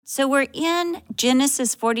So we're in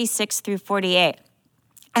Genesis 46 through 48.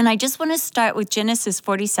 And I just want to start with Genesis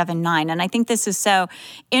 47:9. And I think this is so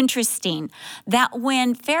interesting that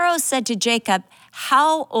when Pharaoh said to Jacob,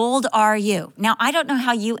 "How old are you?" Now, I don't know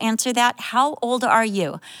how you answer that. How old are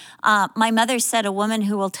you? My mother said a woman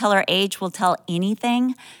who will tell her age will tell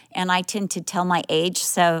anything. And I tend to tell my age.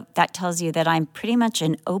 So that tells you that I'm pretty much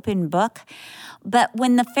an open book. But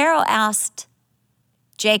when the Pharaoh asked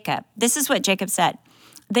Jacob, this is what Jacob said: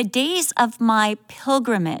 "The days of my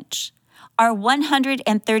pilgrimage are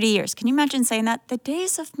 130 years." Can you imagine saying that? The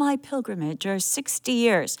days of my pilgrimage are 60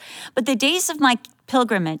 years. But the days of my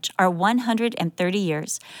pilgrimage are 130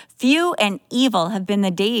 years. Few and evil have been the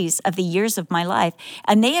days of the years of my life,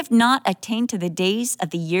 and they have not attained to the days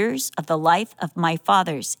of the years of the life of my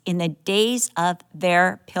fathers in the days of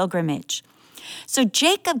their pilgrimage. So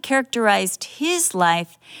Jacob characterized his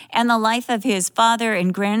life and the life of his father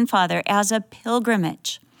and grandfather as a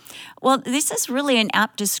pilgrimage. Well, this is really an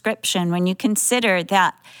apt description when you consider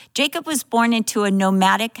that Jacob was born into a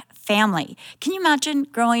nomadic family. Can you imagine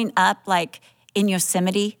growing up like in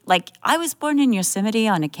Yosemite? Like I was born in Yosemite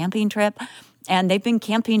on a camping trip, and they've been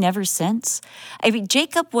camping ever since. I mean,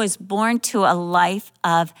 Jacob was born to a life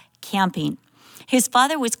of camping. His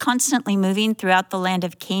father was constantly moving throughout the land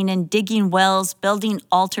of Canaan, digging wells, building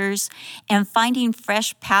altars, and finding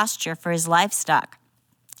fresh pasture for his livestock.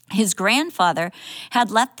 His grandfather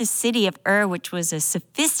had left the city of Ur, which was a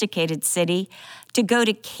sophisticated city, to go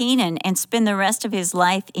to Canaan and spend the rest of his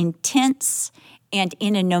life in tents and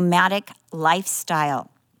in a nomadic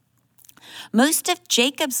lifestyle. Most of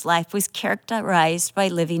Jacob's life was characterized by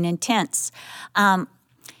living in tents.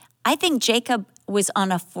 I think Jacob was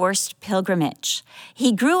on a forced pilgrimage.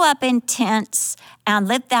 He grew up in tents and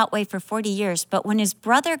lived that way for 40 years. But when his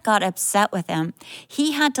brother got upset with him,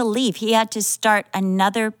 he had to leave. He had to start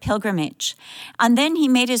another pilgrimage. And then he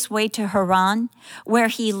made his way to Haran, where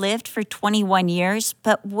he lived for 21 years.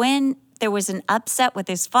 But when there was an upset with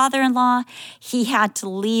his father-in-law, he had to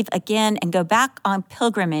leave again and go back on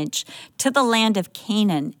pilgrimage to the land of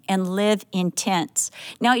Canaan and live in tents.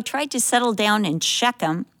 Now, he tried to settle down in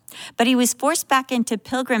Shechem, but he was forced back into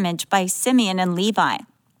pilgrimage by Simeon and Levi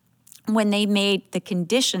when they made the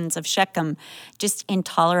conditions of Shechem just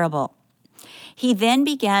intolerable. He then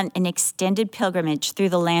began an extended pilgrimage through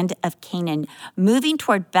the land of Canaan, moving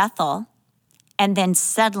toward Bethel and then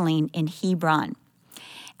settling in Hebron.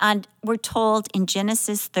 And we're told in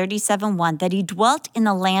Genesis 37:1 that he dwelt in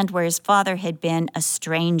the land where his father had been a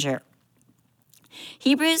stranger.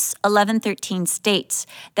 Hebrews 11:13 states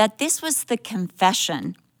that this was the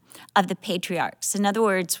confession of the patriarchs. In other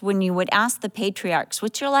words, when you would ask the patriarchs,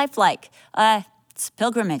 "What's your life like?" It's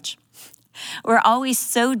pilgrimage. We're always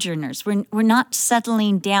sojourners. We're not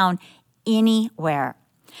settling down anywhere.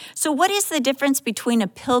 So what is the difference between a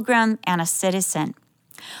pilgrim and a citizen?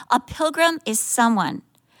 A pilgrim is someone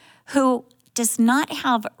who does not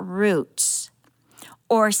have roots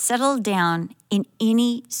or settle down in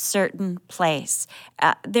any certain place.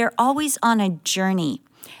 They're always on a journey.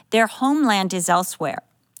 Their homeland is elsewhere.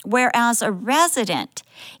 Whereas a resident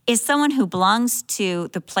is someone who belongs to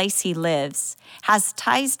the place he lives, has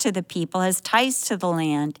ties to the people, has ties to the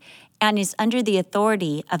land, and is under the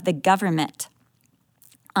authority of the government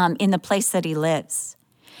in the place that he lives.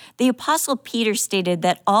 The Apostle Peter stated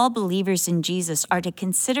that all believers in Jesus are to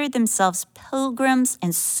consider themselves pilgrims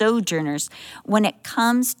and sojourners when it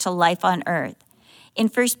comes to life on earth. In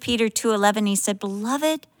 1 Peter 2:11, he said,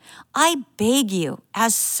 "Beloved, I beg you,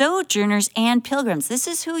 as sojourners and pilgrims," this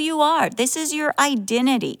is who you are. This is your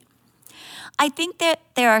identity. I think that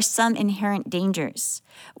there are some inherent dangers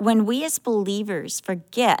when we as believers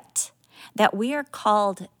forget that we are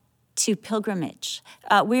called to pilgrimage.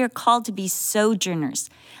 We are called to be sojourners.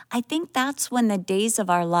 I think that's when the days of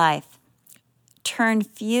our life turn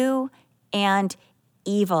few and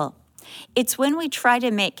evil. It's when we try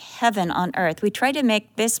to make heaven on earth. We try to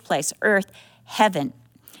make this place, earth, heaven.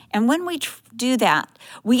 And when we do that,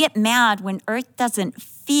 we get mad when earth doesn't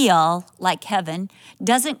feel like heaven,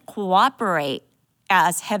 doesn't cooperate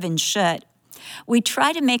as heaven should. We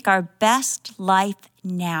try to make our best life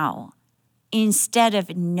now instead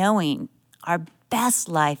of knowing our best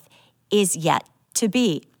life is yet to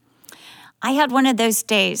be. I had one of those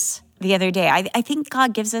days the other day. I think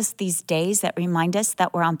God gives us these days that remind us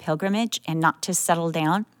that we're on pilgrimage and not to settle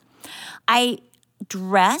down. I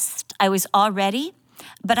dressed, I was all ready,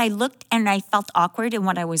 but I looked and I felt awkward in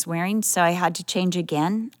what I was wearing, so I had to change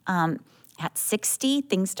again. At 60,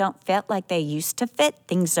 things don't fit like they used to fit.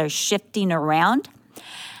 Things are shifting around.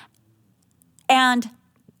 And,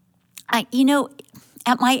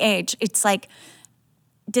 at my age, it's like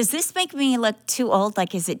does this make me look too old?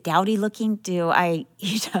 Like, is it dowdy looking? I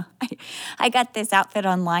got this outfit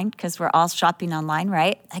online because we're all shopping online,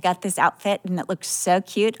 right? I got this outfit and it looks so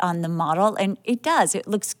cute on the model, and it does. It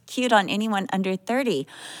looks cute on anyone under 30.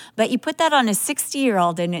 But you put that on a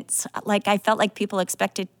 60-year-old and it's like I felt like people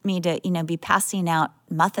expected me to, be passing out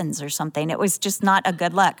muffins or something. It was just not a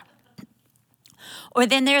good look. Or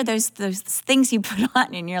then there are those things you put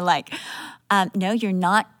on and you're like, no, you're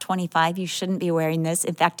not 25. You shouldn't be wearing this.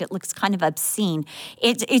 In fact, it looks kind of obscene.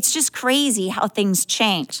 It's just crazy how things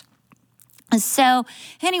change. So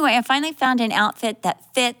anyway, I finally found an outfit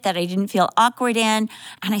that fit, that I didn't feel awkward in,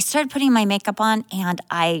 and I started putting my makeup on, and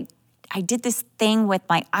I did this thing with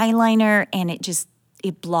my eyeliner, and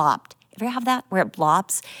it blobbed. Ever have that where it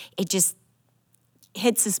blobs? It just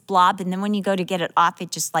hits this blob, and then when you go to get it off,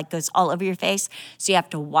 it just like goes all over your face. So you have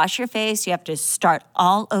to wash your face. You have to start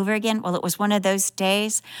all over again. Well, it was one of those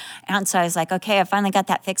days. And so I was like, okay, I finally got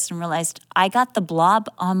that fixed and realized I got the blob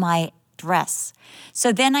on my dress.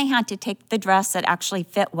 So then I had to take the dress that actually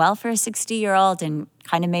fit well for a 60-year-old and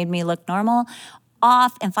kind of made me look normal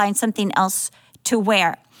off and find something else to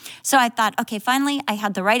wear. So I thought, okay, finally, I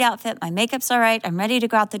had the right outfit. My makeup's all right. I'm ready to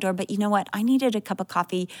go out the door. But you know what? I needed a cup of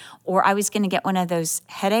coffee, or I was going to get one of those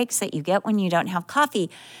headaches that you get when you don't have coffee.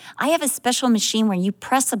 I have a special machine where you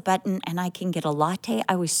press a button and I can get a latte.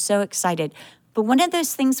 I was so excited. But one of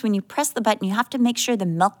those things, when you press the button, you have to make sure the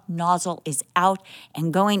milk nozzle is out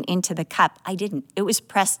and going into the cup. I didn't. It was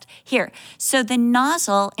pressed here. So the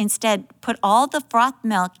nozzle instead put all the froth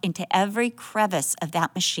milk into every crevice of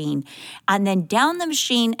that machine, and then down the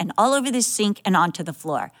machine and all over the sink and onto the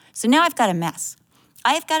floor. So now I've got a mess.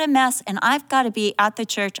 I've got a mess, and I've got to be at the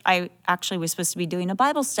church. I actually was supposed to be doing a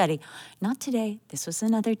Bible study. Not today. This was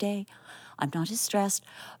another day. I'm not as stressed.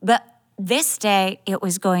 But this day, it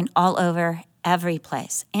was going all over every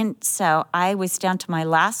place. And so I was down to my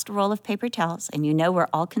last roll of paper towels, and we're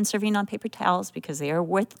all conserving on paper towels because they are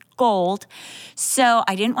worth gold. So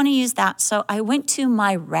I didn't want to use that. So I went to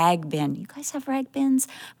my rag bin. You guys have rag bins?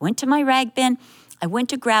 Went to my rag bin. I went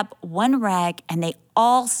to grab one rag, and they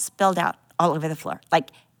all spilled out all over the floor.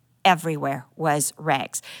 Like everywhere was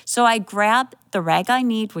rags. So I grabbed the rag I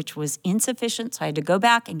need, which was insufficient. So I had to go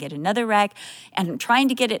back and get another rag, and I'm trying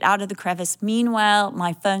to get it out of the crevice. Meanwhile,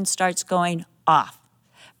 my phone starts going off.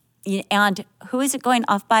 And who is it going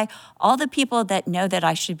off by? All the people that know that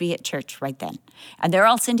I should be at church right then. And they're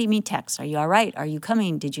all sending me texts. Are you all right? Are you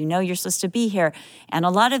coming? Did you know you're supposed to be here? And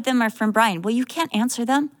a lot of them are from Brian. Well, you can't answer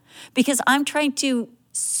them because I'm trying to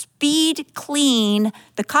speed clean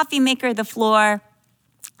the coffee maker, the floor.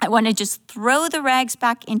 I want to just throw the rags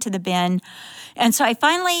back into the bin. And so I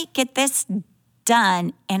finally get this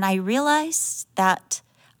done, and I realize that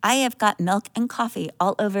I have got milk and coffee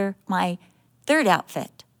all over my third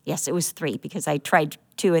outfit. Yes, it was 3 because I tried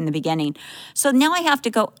 2 in the beginning. So now I have to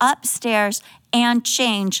go upstairs and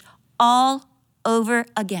change all over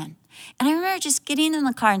again. And I remember just getting in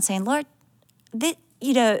the car and saying, Lord, the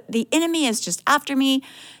enemy is just after me.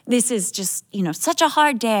 This is just, such a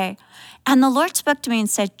hard day. And the Lord spoke to me and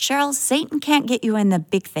said, Cheryl, Satan can't get you in the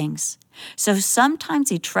big things. So sometimes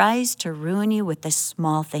he tries to ruin you with the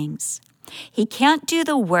small things. He can't do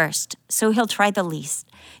the worst, so he'll try the least.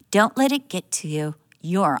 Don't let it get to you.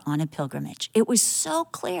 You're on a pilgrimage. It was so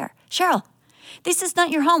clear. Cheryl, this is not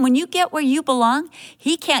your home. When you get where you belong,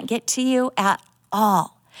 he can't get to you at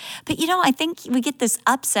all. But I think we get this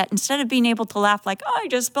upset instead of being able to laugh like, oh, I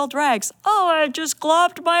just spilled rags. Oh, I just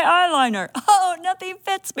globbed my eyeliner. Oh, nothing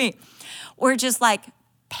fits me. We're just like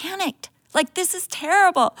panicked. Like, this is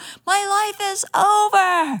terrible. My life is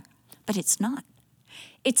over. But it's not.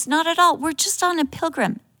 It's not at all. We're just on a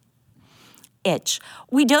pilgrim itch.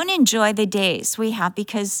 We don't enjoy the days we have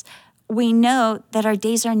because we know that our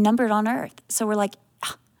days are numbered on earth. So we're like,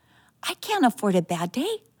 I can't afford a bad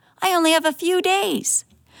day. I only have a few days.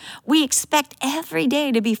 We expect every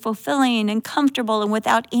day to be fulfilling and comfortable and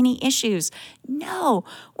without any issues. No,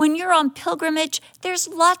 when you're on pilgrimage, there's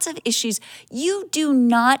lots of issues. You do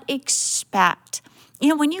not expect,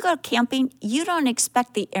 when you go camping, you don't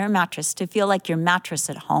expect the air mattress to feel like your mattress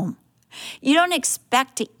at home. You don't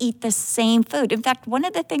expect to eat the same food. In fact, one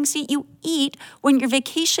of the things that you eat when you're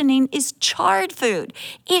vacationing is charred food.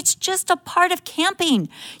 It's just a part of camping.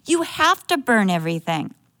 You have to burn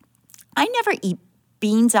everything. I never eat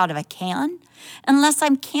beans out of a can unless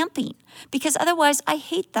I'm camping because otherwise I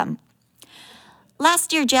hate them.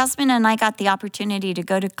 Last year, Jasmine and I got the opportunity to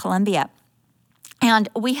go to Colombia, and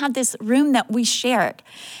we had this room that we shared,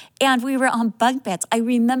 and we were on bunk beds. I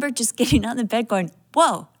remember just getting on the bed going,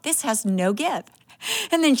 whoa, this has no give.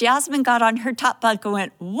 And then Jasmine got on her top bunk and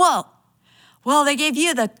went, whoa, Well, they gave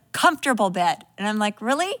you the comfortable bed. And I'm like,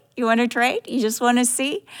 really? You want to trade? You just want to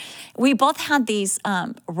see? We both had these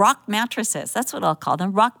rock mattresses. That's what I'll call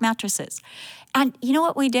them, rock mattresses. And you know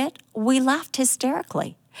what we did? We laughed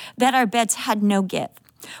hysterically that our beds had no give.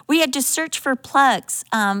 We had to search for plugs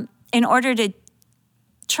in order to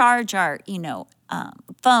charge our,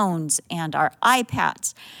 phones and our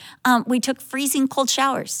iPads. We took freezing cold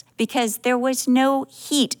showers because there was no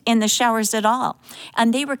heat in the showers at all.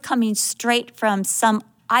 And they were coming straight from some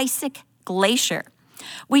Isaac glacier.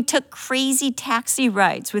 We took crazy taxi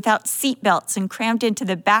rides without seatbelts and crammed into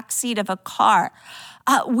the back seat of a car.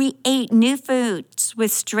 We ate new foods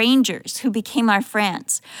with strangers who became our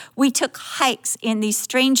friends. We took hikes in these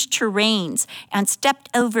strange terrains and stepped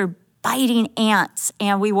over biting ants,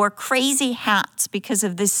 and we wore crazy hats because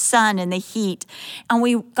of the sun and the heat, and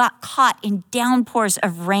we got caught in downpours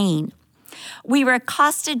of rain. We were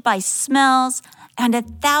accosted by smells and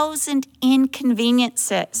 1,000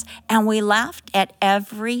 inconveniences, and we laughed at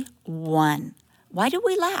every one. Why did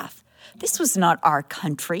we laugh? This was not our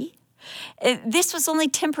country. This was only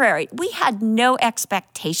temporary. We had no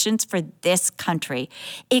expectations for this country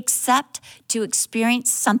except to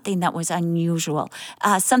experience something that was unusual,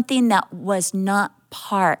 something that was not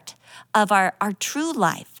part of our true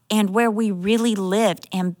life and where we really lived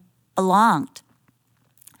and belonged.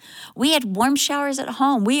 We had warm showers at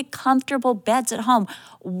home. We had comfortable beds at home.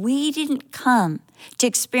 We didn't come to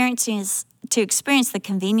experience the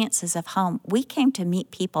conveniences of home. We came to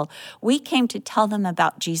meet people. We came to tell them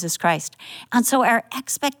about Jesus Christ. And so our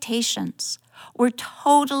expectations were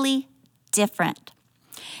totally different.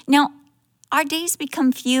 Now, our days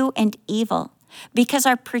become few and evil because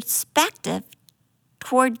our perspective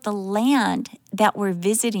toward the land that we're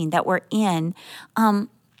visiting, that we're in,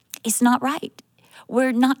 is not right.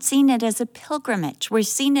 We're not seeing it as a pilgrimage. We're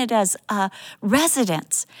seeing it as a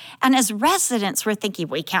residence. And as residents, we're thinking,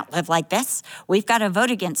 we can't live like this. We've got to vote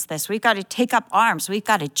against this. We've got to take up arms. We've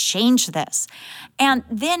got to change this. And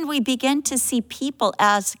then we begin to see people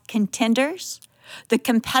as contenders, the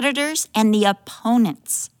competitors, and the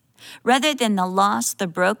opponents, rather than the lost, the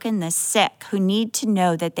broken, the sick, who need to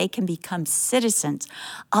know that they can become citizens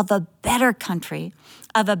of a better country,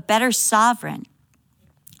 of a better sovereign,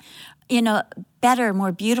 better,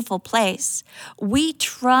 more beautiful place. We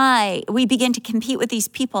begin to compete with these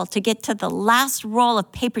people to get to the last roll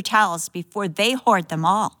of paper towels before they hoard them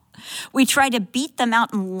all. We try to beat them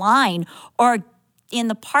out in line or in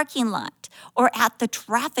the parking lot or at the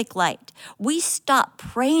traffic light. We stop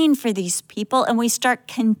praying for these people and we start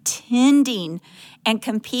contending and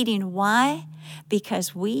competing. Why?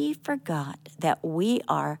 Because we forgot that we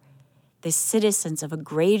are the citizens of a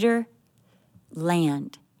greater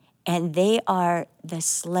land. And they are the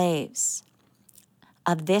slaves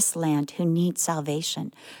of this land who need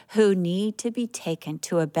salvation, who need to be taken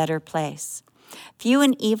to a better place. Few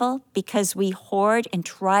and evil because we hoard and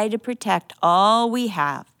try to protect all we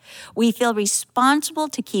have. We feel responsible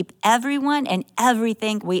to keep everyone and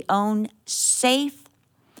everything we own safe.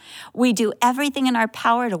 We do everything in our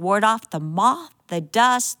power to ward off the moth, the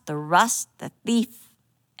dust, the rust, the thief,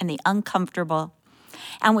 and the uncomfortable.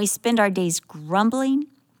 And we spend our days grumbling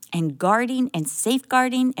and guarding and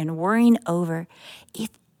safeguarding and worrying over. If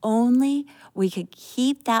only we could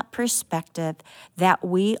keep that perspective that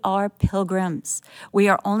we are pilgrims. We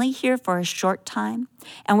are only here for a short time,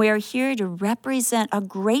 and we are here to represent a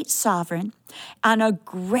great sovereign and a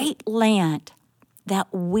great land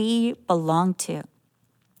that we belong to.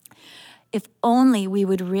 If only we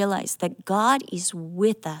would realize that God is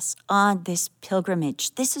with us on this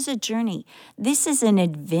pilgrimage. This is a journey. This is an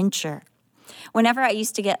adventure. Whenever I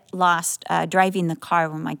used to get lost driving the car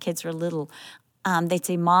when my kids were little, they'd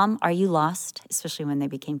say, "Mom, are you lost?" Especially when they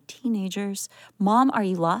became teenagers. "Mom, are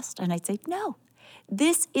you lost?" And I'd say, "No,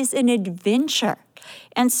 this is an adventure."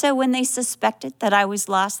 And so when they suspected that I was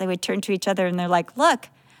lost, they would turn to each other and they're like, "Look,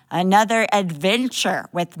 another adventure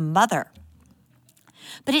with Mother."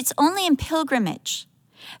 But it's only in pilgrimage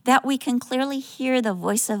that we can clearly hear the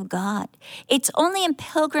voice of God. It's only in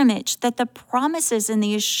pilgrimage that the promises and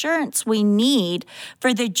the assurance we need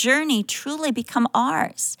for the journey truly become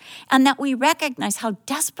ours, and that we recognize how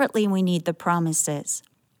desperately we need the promises.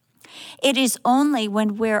 It is only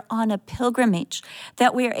when we're on a pilgrimage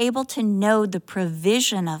that we are able to know the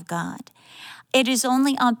provision of God. It is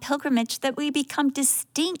only on pilgrimage that we become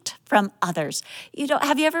distinct from others.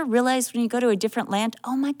 Have you ever realized when you go to a different land,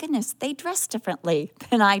 oh my goodness, they dress differently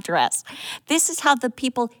than I dress. This is how the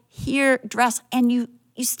people here dress, and you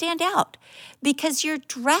stand out because you're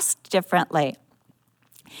dressed differently.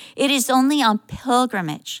 It is only on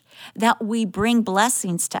pilgrimage that we bring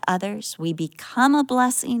blessings to others. We become a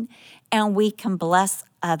blessing, and we can bless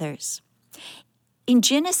others. In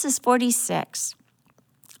Genesis 46,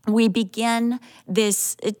 we begin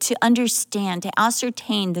this to understand, to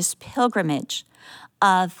ascertain this pilgrimage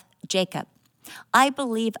of Jacob. I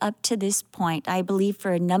believe up to this point, I believe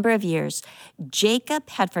for a number of years, Jacob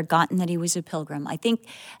had forgotten that he was a pilgrim. I think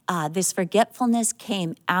this forgetfulness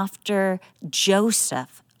came after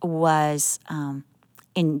Joseph was,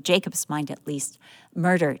 in Jacob's mind at least,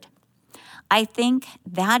 murdered. I think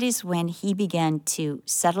that is when he began to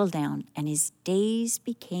settle down and his days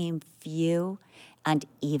became few and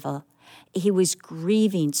evil. He was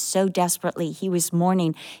grieving so desperately. He was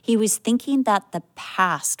mourning. He was thinking that the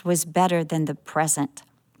past was better than the present.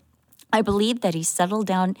 I believe that he settled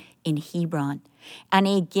down in Hebron and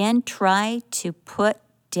he again tried to put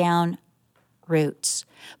down roots,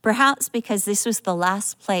 perhaps because this was the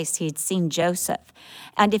last place he had seen Joseph.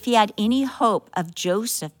 And if he had any hope of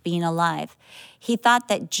Joseph being alive, he thought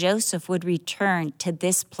that Joseph would return to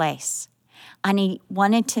this place. And he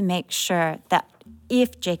wanted to make sure that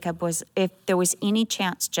if there was any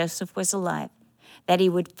chance Joseph was alive, that he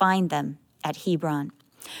would find them at Hebron.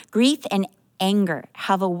 Grief and anger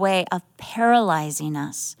have a way of paralyzing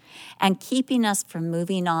us and keeping us from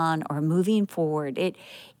moving on or moving forward.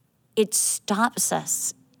 It stops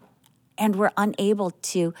us and we're unable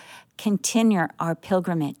to continue our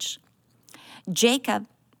pilgrimage. Jacob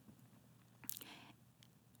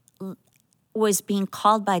was being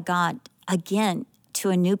called by God again to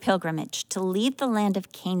a new pilgrimage, to leave the land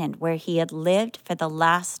of Canaan where he had lived for the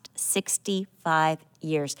last 65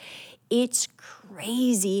 years. It's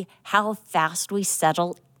crazy how fast we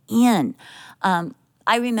settle in. I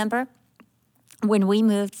remember when we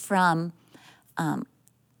moved from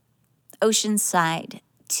Oceanside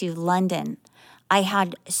to London, I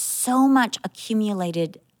had so much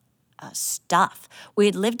accumulated stuff. We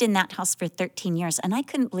had lived in that house for 13 years, and I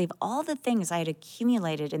couldn't believe all the things I had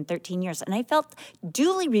accumulated in 13 years. And I felt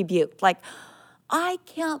duly rebuked, like, I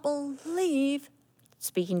can't believe,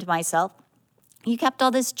 speaking to myself, you kept all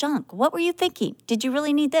this junk. What were you thinking? Did you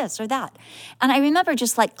really need this or that? And I remember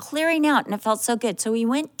just like clearing out, and it felt so good. So we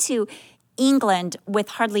went to England with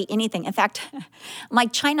hardly anything. In fact, my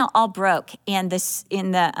china all broke in the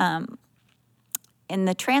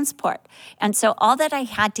transport. And so all that I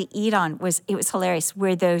had to eat on it was hilarious,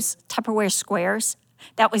 were those Tupperware squares.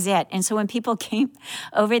 That was it. And so when people came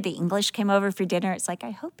over, the English came over for dinner, it's like, I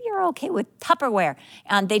hope you're okay with Tupperware.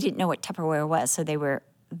 And they didn't know what Tupperware was, so they were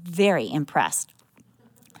very impressed.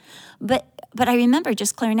 But I remember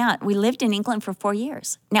just clearing out. We lived in England for 4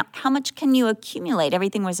 years. Now, how much can you accumulate?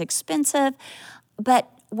 Everything was expensive. But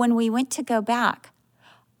when we went to go back,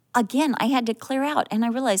 again, I had to clear out. And I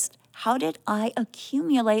realized, how did I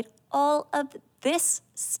accumulate all of this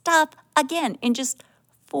stuff again in just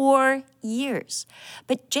 4 years?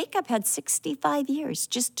 But Jacob had 65 years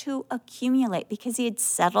just to accumulate because he had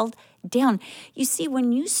settled down. You see,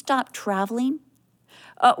 when you stop traveling,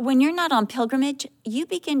 when you're not on pilgrimage, you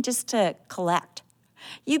begin just to collect.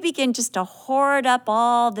 You begin just to hoard up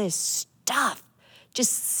all this stuff,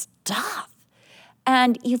 just stuff.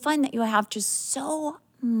 And you find that you have just so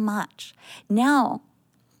much. Now,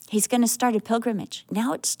 he's going to start a pilgrimage.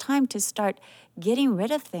 Now it's time to start getting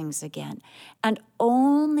rid of things again and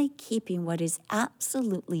only keeping what is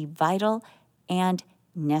absolutely vital and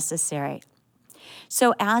necessary.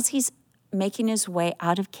 So as he's making his way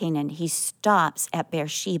out of Canaan, he stops at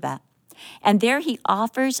Beersheba. And there he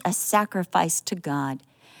offers a sacrifice to God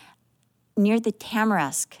near the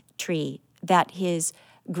tamarisk tree that his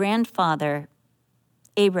grandfather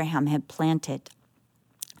Abraham had planted.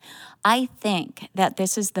 I think that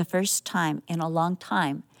this is the first time in a long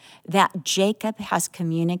time that Jacob has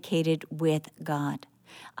communicated with God.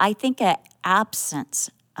 I think an absence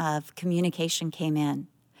of communication came in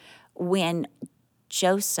when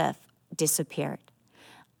Joseph disappeared.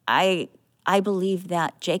 I believe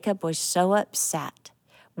that Jacob was so upset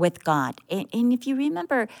with God. And if you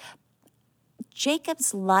remember,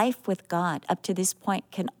 Jacob's life with God up to this point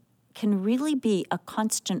can really be a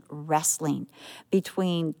constant wrestling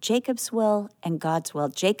between Jacob's will and God's will.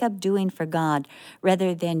 Jacob doing for God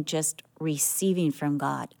rather than just receiving from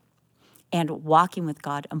God and walking with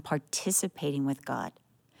God and participating with God.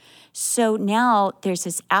 So now there's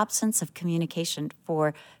this absence of communication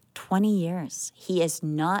for 20 years. He has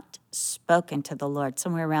not spoken to the Lord,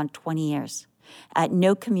 somewhere around 20 years.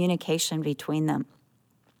 No communication between them.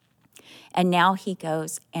 And now he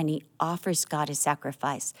goes and he offers God a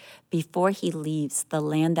sacrifice before he leaves the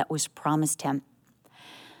land that was promised him.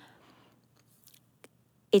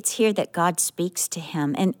 It's here that God speaks to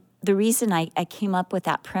him. And the reason I came up with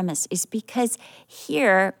that premise is because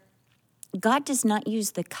here God does not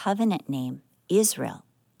use the covenant name Israel.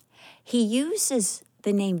 He uses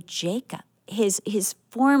the name Jacob, his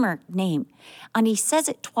former name, and he says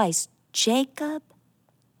it twice, Jacob,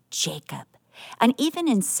 Jacob. And even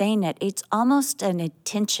in saying it, it's almost an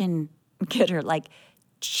attention getter, like,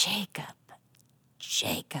 Jacob,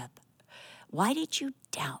 Jacob, why did you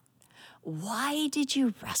doubt? Why did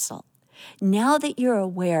you wrestle? Now that you're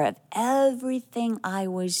aware of everything I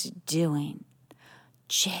was doing,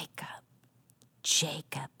 Jacob,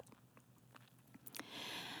 Jacob.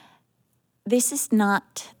 This is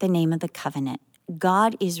not the name of the covenant.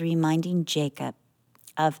 God is reminding Jacob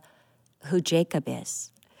of who Jacob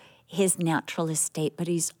is, his natural estate, but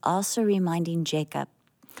he's also reminding Jacob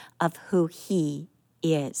of who he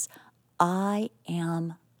is. I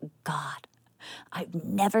am God. I've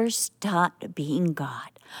never stopped being God.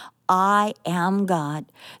 I am God,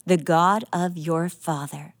 the God of your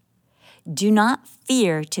father. Do not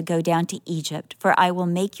fear to go down to Egypt, for I will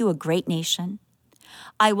make you a great nation.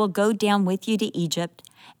 I will go down with you to Egypt,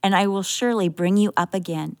 and I will surely bring you up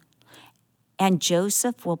again. And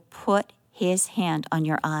Joseph will put his hand on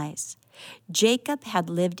your eyes. Jacob had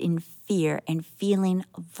lived in fear and feeling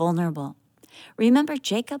vulnerable. Remember,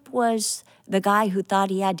 Jacob was the guy who thought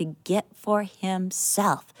he had to get for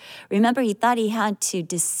himself. Remember, he thought he had to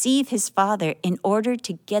deceive his father in order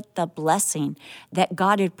to get the blessing that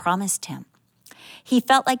God had promised him. He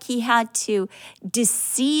felt like he had to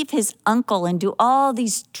deceive his uncle and do all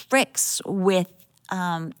these tricks with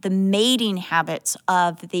the mating habits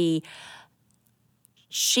of the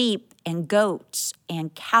sheep and goats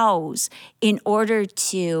and cows in order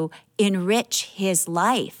to enrich his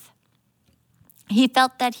life. He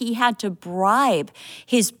felt that he had to bribe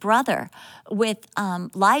his brother with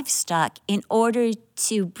livestock in order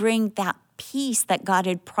to bring that peace that God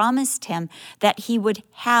had promised him that he would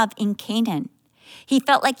have in Canaan. He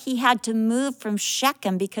felt like he had to move from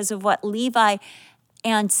Shechem because of what Levi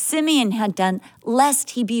and Simeon had done,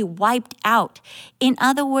 lest he be wiped out. In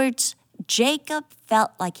other words, Jacob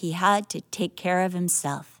felt like he had to take care of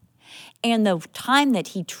himself. And the time that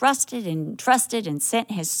he trusted and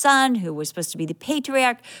sent his son, who was supposed to be the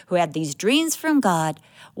patriarch, who had these dreams from God,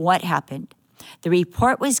 what happened? The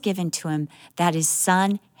report was given to him that his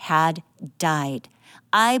son had died.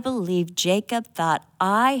 I believe Jacob thought,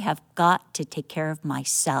 I have got to take care of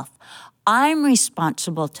myself. I'm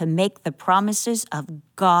responsible to make the promises of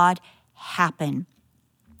God happen.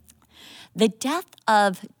 The death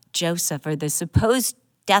of Joseph, or the supposed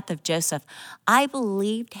death of Joseph, I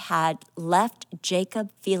believed had left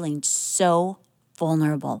Jacob feeling so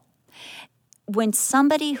vulnerable. When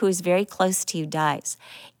somebody who is very close to you dies,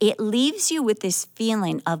 it leaves you with this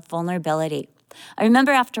feeling of vulnerability. I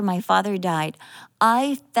remember after my father died,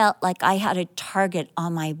 I felt like I had a target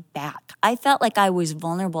on my back. I felt like I was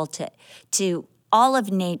vulnerable to all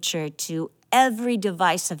of nature, to every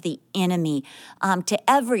device of the enemy, to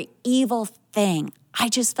every evil thing. I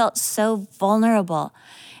just felt so vulnerable.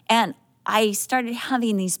 And I started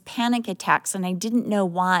having these panic attacks, and I didn't know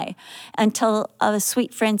why until a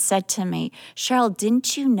sweet friend said to me, Cheryl,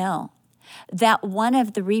 didn't you know that one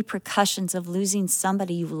of the repercussions of losing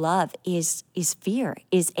somebody you love is fear,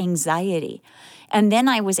 is anxiety? And then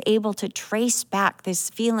I was able to trace back this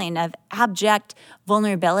feeling of abject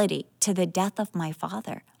vulnerability to the death of my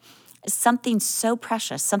father. Something so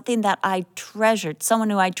precious, something that I treasured, someone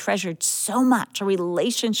who I treasured so much, a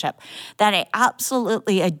relationship that I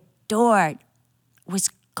absolutely adored was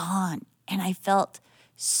gone. And I felt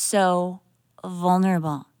so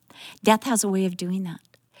vulnerable. Death has a way of doing that.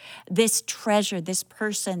 This treasure, this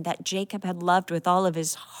person that Jacob had loved with all of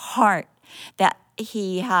his heart, that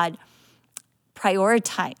he had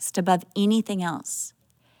prioritized above anything else,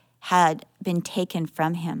 had been taken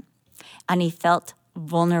from him. And he felt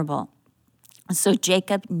vulnerable. So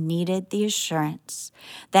Jacob needed the assurance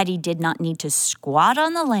that he did not need to squat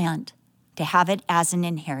on the land to have it as an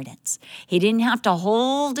inheritance. He didn't have to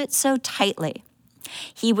hold it so tightly.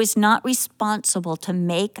 He was not responsible to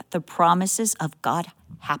make the promises of God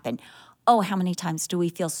happen. Oh, how many times do we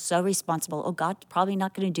feel so responsible? Oh, God's probably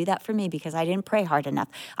not going to do that for me because I didn't pray hard enough.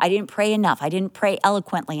 I didn't pray enough. I didn't pray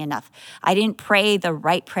eloquently enough. I didn't pray the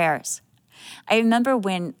right prayers. I remember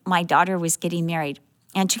when my daughter was getting married,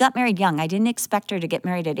 and she got married young. I didn't expect her to get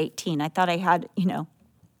married at 18. I thought I had,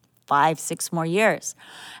 5-6 more years.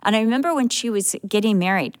 And I remember when she was getting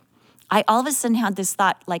married, I all of a sudden had this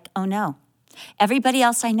thought like, oh no, everybody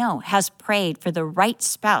else I know has prayed for the right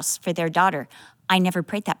spouse for their daughter. I never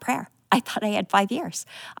prayed that prayer. I thought I had 5 years.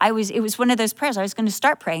 It was one of those prayers I was going to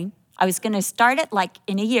start praying. I was going to start it like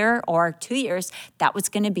in a year or 2 years. That was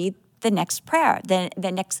going to be the next prayer,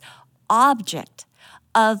 the next object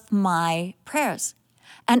of my prayers.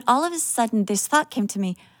 And all of a sudden, this thought came to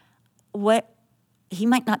me, he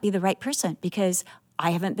might not be the right person because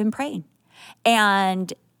I haven't been praying.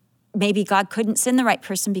 And maybe God couldn't send the right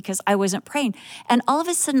person because I wasn't praying. And all of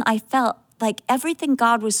a sudden, I felt like everything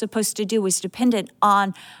God was supposed to do was dependent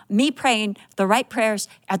on me praying the right prayers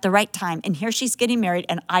at the right time. And here she's getting married,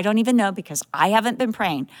 and I don't even know because I haven't been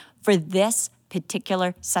praying for this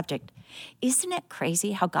particular subject. Isn't it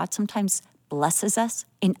crazy how God sometimes blesses us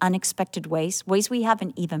in unexpected ways we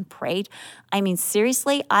haven't even prayed? I mean,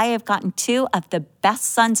 seriously, I have gotten 2 of the best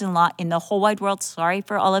sons-in-law in the whole wide world. Sorry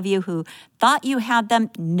for all of you who thought you had them.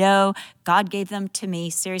 No, God gave them to me.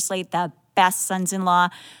 Seriously, the best sons-in-law.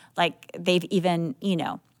 Like they've even,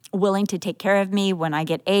 willing to take care of me when I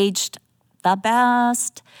get aged. The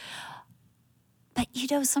best. But,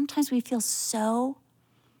 sometimes we feel so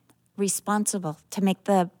responsible to make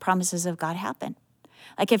the promises of God happen.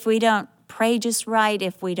 Like if we don't pray just right,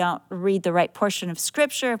 if we don't read the right portion of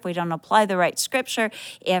Scripture, if we don't apply the right Scripture,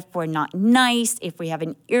 if we're not nice, if we have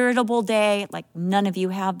an irritable day, like none of you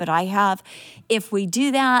have, but I have, if we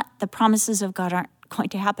do that, the promises of God aren't going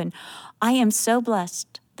to happen. I am so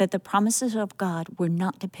blessed that the promises of God were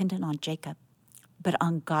not dependent on Jacob, but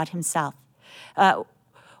on God himself.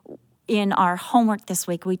 In our homework this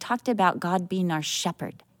week, we talked about God being our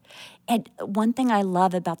shepherd. And one thing I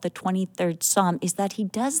love about the 23rd Psalm is that he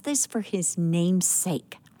does this for his name's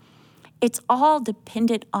sake. It's all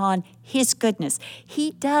dependent on his goodness.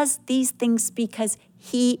 He does these things because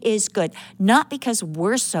he is good, not because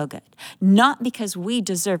we're so good, not because we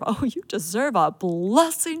deserve, you deserve a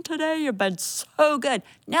blessing today. You've been so good.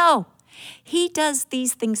 No, he does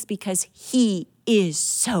these things because he is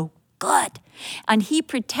so good. And he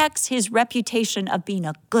protects his reputation of being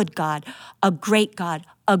a good God, a great God,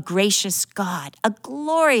 a gracious God, a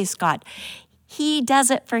glorious God. He does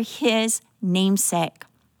it for his namesake.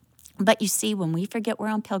 But you see, when we forget we're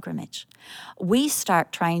on pilgrimage, we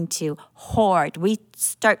start trying to hoard, we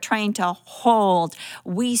start trying to hold,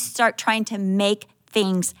 we start trying to make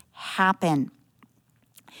things happen.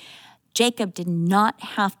 Jacob did not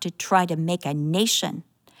have to try to make a nation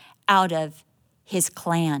out of his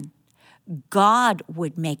clan. God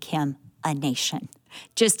would make him a nation,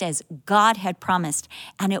 just as God had promised.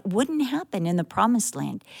 And it wouldn't happen in the promised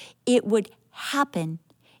land. It would happen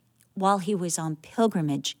while he was on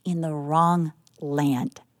pilgrimage in the wrong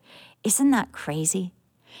land. Isn't that crazy?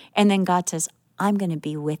 And then God says, I'm going to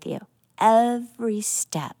be with you. Every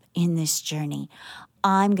step in this journey,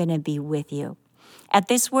 I'm going to be with you. At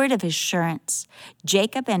this word of assurance,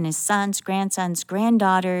 Jacob and his sons, grandsons,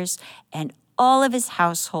 granddaughters, and all of his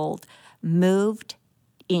household moved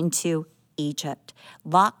into Egypt.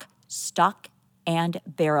 Lock, stock, and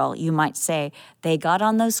barrel, you might say. They got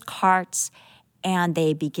on those carts and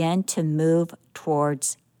they began to move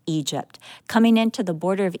towards Egypt. Coming into the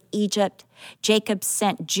border of Egypt, Jacob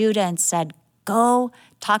sent Judah and said, go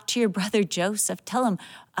talk to your brother Joseph. Tell him,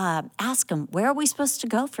 ask him, where are we supposed to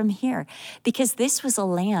go from here? Because this was a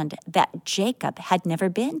land that Jacob had never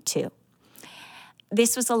been to.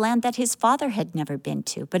 This was a land that his father had never been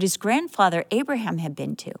to, but his grandfather Abraham had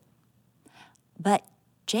been to. But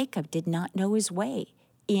Jacob did not know his way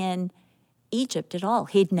in Egypt at all.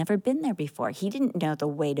 He'd never been there before. He didn't know the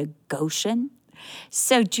way to Goshen.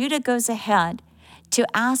 So Judah goes ahead to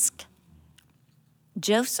ask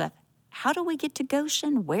Joseph, how do we get to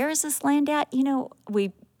Goshen? Where is this land at?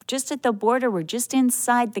 We just at the border. We're just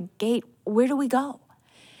inside the gate. Where do we go?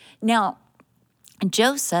 Now,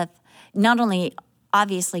 Joseph not only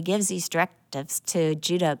obviously gives these directives to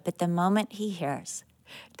Judah, but the moment he hears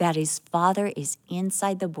that his father is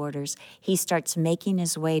inside the borders, he starts making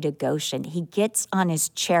his way to Goshen. He gets on his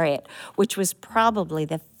chariot, which was probably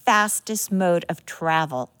the fastest mode of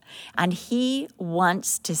travel, and he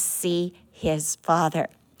wants to see his father.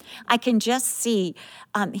 I can just see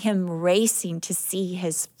him racing to see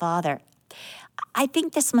his father. I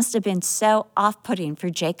think this must have been so off-putting for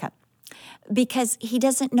Jacob because he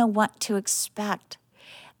doesn't know what to expect.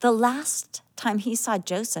 The last time he saw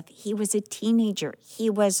Joseph, he was a teenager. He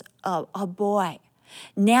was a boy.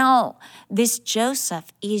 Now, this Joseph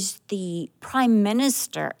is the prime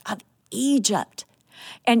minister of Egypt.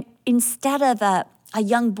 And instead of a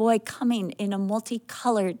young boy coming in a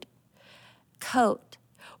multicolored coat,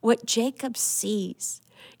 what Jacob sees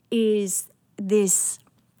is this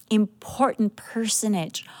important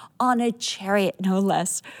personage on a chariot, no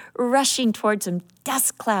less, rushing towards him,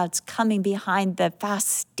 dust clouds coming behind the fast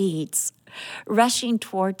steeds, rushing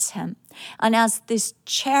towards him. And as this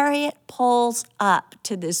chariot pulls up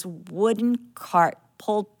to this wooden cart,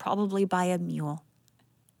 pulled probably by a mule,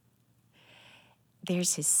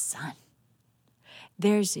 there's his son.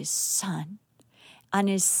 there's his son. And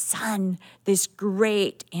his son, this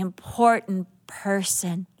great, important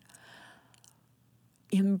person,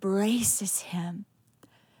 embraces him,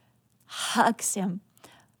 hugs him,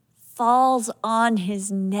 falls on his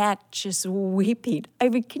neck, just weeping. I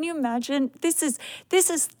mean, can you imagine? This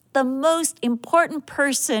is the most important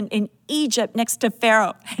person in Egypt next to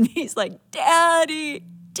Pharaoh. And he's like, Daddy,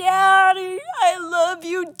 Daddy, I love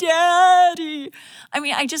you, Daddy. I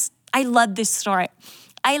mean, I love this story.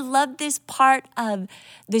 I love this part of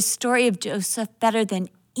the story of Joseph better than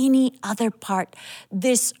any other part,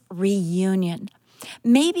 this reunion.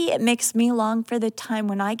 Maybe it makes me long for the time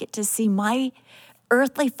when I get to see my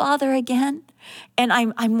earthly father again. And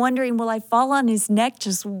I'm wondering, will I fall on his neck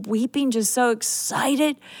just weeping, just so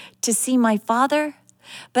excited to see my father?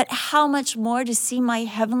 But how much more to see my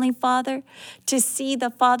heavenly Father, to see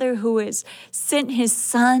the Father who has sent his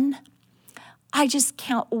Son. I just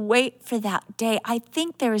can't wait for that day. I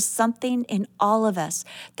think there is something in all of us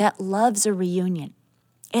that loves a reunion.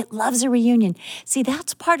 It loves a reunion. See,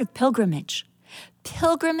 that's part of pilgrimage.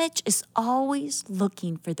 Pilgrimage is always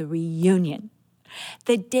looking for the reunion.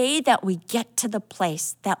 The day that we get to the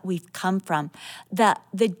place that we've come from, the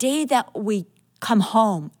day that we come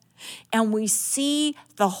home and we see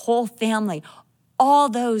the whole family, all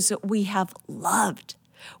those that we have loved.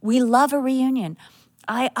 We love a reunion.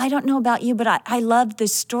 I don't know about you, but I love the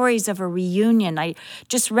stories of a reunion. I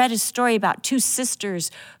just read a story about two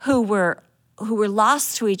sisters who were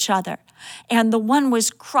lost to each other. And the one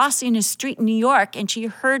was crossing a street in New York, and she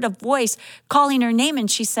heard a voice calling her name,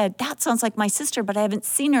 and she said, that sounds like my sister, but I haven't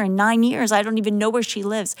seen her in 9 years. I don't even know where she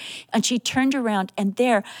lives. And she turned around, and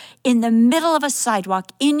there, in the middle of a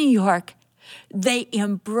sidewalk in New York, they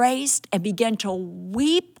embraced and began to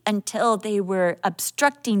weep until they were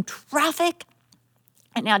obstructing traffic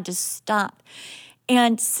and had to stop.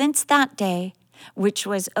 And since that day, which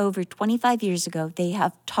was over 25 years ago, they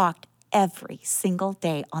have talked every single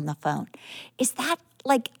day on the phone. Is that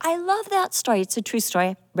I love that story. It's a true story.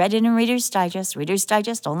 I read it in Reader's Digest. Reader's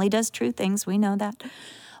Digest only does true things. We know that.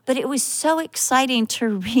 But it was so exciting to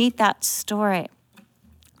read that story.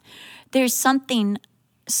 There's something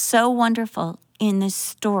so wonderful in the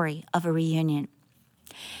story of a reunion.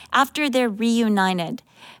 After they're reunited,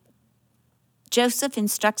 Joseph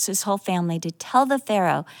instructs his whole family to tell the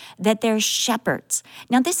Pharaoh that they're shepherds.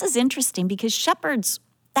 Now, this is interesting because shepherds,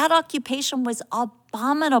 that occupation was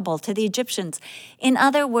abominable to the Egyptians. In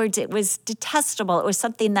other words, it was detestable. It was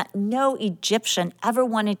something that no Egyptian ever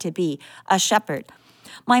wanted to be, a shepherd.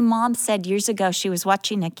 My mom said years ago she was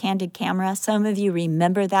watching A Candid Camera. Some of you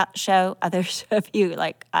remember that show. Others of you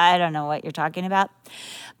I don't know what you're talking about.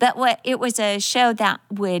 But it was a show that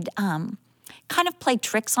would kind of play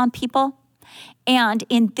tricks on people. And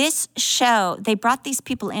in this show, they brought these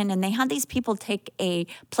people in and they had these people take a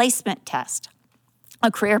placement test,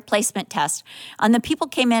 a career placement test. And the people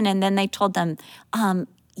came in and then they told them,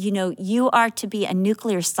 you are to be a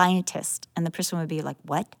nuclear scientist. And the person would be like,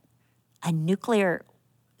 what? A nuclear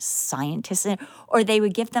scientist? Or they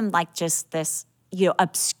would give them just this,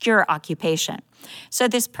 obscure occupation. So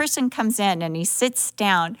this person comes in and he sits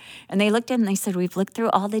down and they looked at him and they said, we've looked through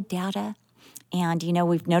all the data. And,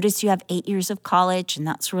 we've noticed you have 8 years of college, and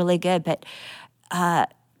that's really good. But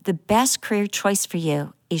the best career choice for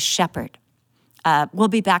you is shepherd. We'll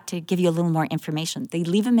be back to give you a little more information. They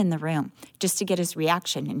leave him in the room just to get his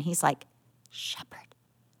reaction. And he's like, shepherd?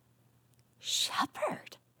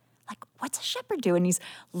 Shepherd? What's a shepherd do? And he's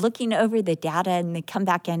looking over the data, and they come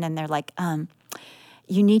back in, and they're like,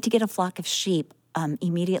 you need to get a flock of sheep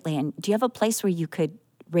immediately. And do you have a place where you could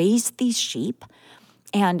raise these sheep?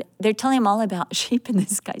 And they're telling him all about sheep, and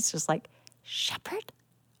this guy's just like, shepherd?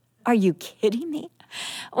 Are you kidding me?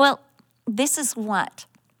 Well, this is what,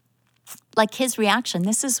 his reaction,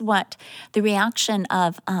 this is what the reaction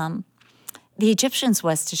of the Egyptians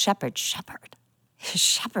was to shepherd.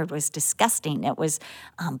 Shepherd was disgusting. It was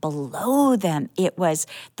below them. It was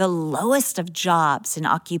the lowest of jobs and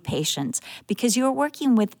occupations because you were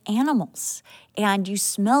working with animals, and you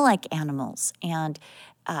smell like animals, and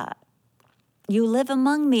you live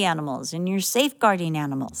among the animals, and you're safeguarding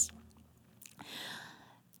animals.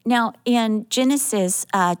 Now, in Genesis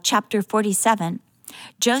chapter 47,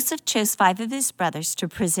 Joseph chose 5 of his brothers to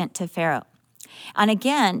present to Pharaoh. And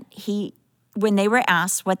again, when they were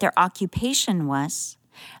asked what their occupation was,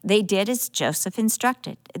 they did as Joseph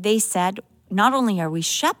instructed. They said, not only are we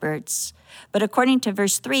shepherds, but according to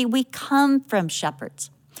verse 3, we come from shepherds.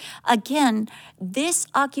 Again, this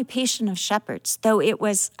occupation of shepherds, though it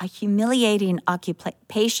was a humiliating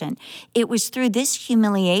occupation, it was through this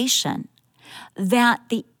humiliation that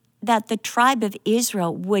the that the tribe of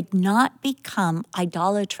Israel would not become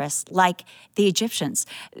idolatrous like the Egyptians.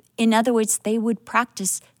 In other words, they would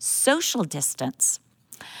practice social distance.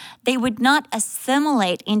 They would not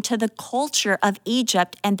assimilate into the culture of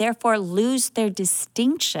Egypt and therefore lose their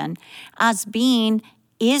distinction as being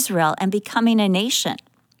Israel and becoming a nation.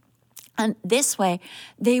 And this way,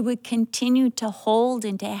 they would continue to hold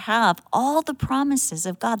and to have all the promises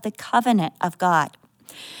of God, the covenant of God.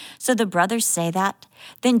 So the brothers say that.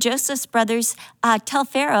 Then Joseph's brothers tell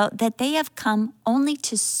Pharaoh that they have come only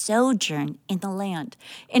to sojourn in the land.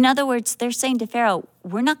 In other words, they're saying to Pharaoh,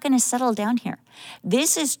 we're not going to settle down here.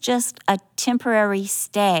 This is just a temporary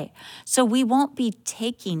stay. So we won't be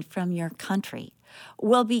taking from your country.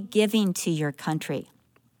 We'll be giving to your country.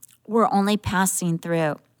 We're only passing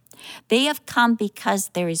through. They have come because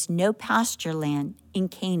there is no pasture land in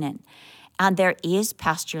Canaan. And there is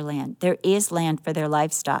pasture land. There is land for their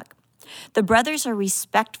livestock. The brothers are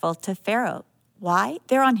respectful to Pharaoh. Why?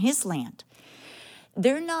 They're on his land.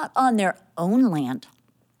 They're not on their own land.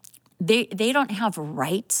 They don't have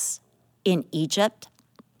rights in Egypt.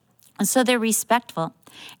 And so they're respectful.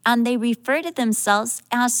 And they refer to themselves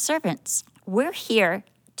as servants. We're here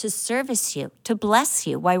to service you, to bless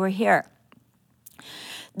you while we're here.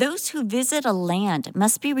 Those who visit a land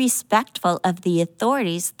must be respectful of the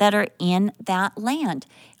authorities that are in that land.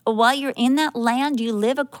 While you're in that land, you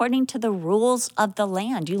live according to the rules of the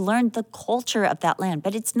land. You learn the culture of that land,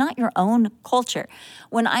 but it's not your own culture.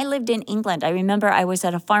 When I lived in England, I remember I was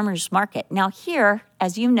at a farmer's market. Now here,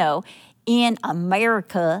 as you know, in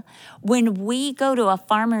America, when we go to a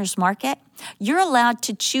farmer's market, you're allowed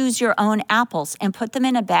to choose your own apples and put them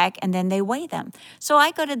in a bag, and then they weigh them. So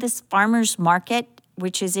I go to this farmer's market,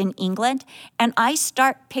 which is in England, and I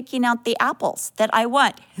start picking out the apples that I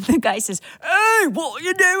want. The guy says, hey, what are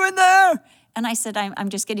you doing there? And I said, I'm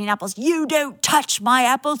just getting apples. You don't touch my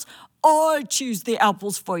apples. I choose the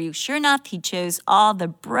apples for you. Sure enough, he chose all the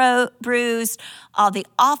bruised, all the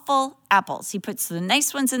awful apples. He puts the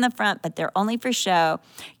nice ones in the front, but they're only for show.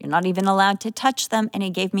 You're not even allowed to touch them, and he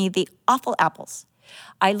gave me the awful apples.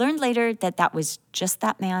 I learned later that that was just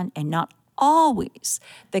that man and not always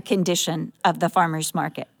the condition of the farmer's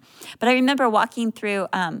market. But I remember walking through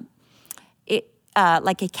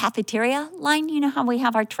like a cafeteria line. You know how we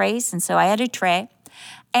have our trays? And so I had a tray,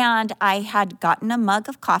 and I had gotten a mug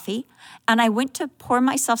of coffee, and I went to pour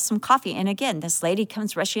myself some coffee. And again, this lady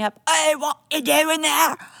comes rushing up, hey, what you doing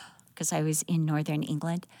there? Because I was in northern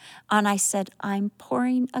England. And I said, I'm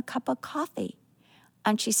pouring a cup of coffee.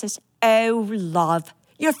 And she says, oh, love,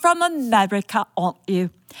 you're from America, aren't you?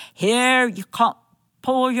 Here, you can't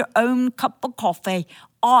pour your own cup of coffee.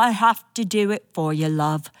 I have to do it for you,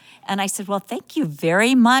 love. And I said, well, thank you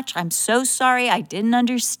very much. I'm so sorry. I didn't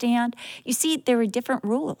understand. You see, there are different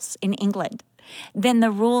rules in England than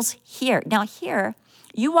the rules here. Now, here,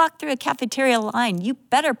 you walk through a cafeteria line, you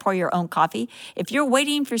better pour your own coffee. If you're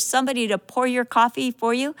waiting for somebody to pour your coffee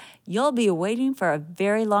for you, you'll be waiting for a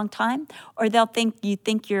very long time, or they'll think you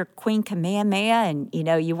think you're Queen Kamehameha and,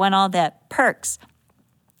 you want all the perks.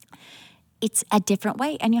 It's a different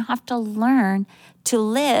way, and you have to learn to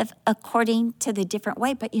live according to the different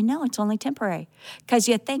way, but it's only temporary, because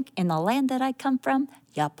you think in the land that I come from,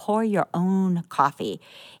 you pour your own coffee.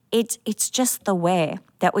 It's just the way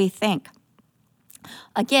that we think.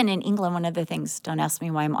 Again, in England, one of the things, don't ask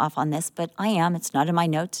me why I'm off on this, but I am. It's not in my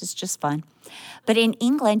notes. It's just fun. But in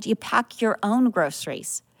England, you pack your own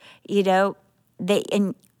groceries.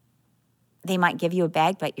 They might give you a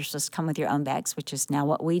bag, but you're supposed to come with your own bags, which is now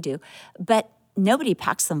what we do. But nobody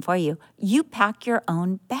packs them for you. You pack your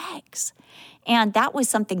own bags. And that was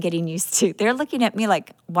something getting used to. They're looking at me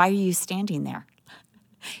like, why are you standing there?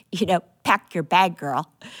 Pack your bag,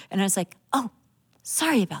 girl. And I was like, oh,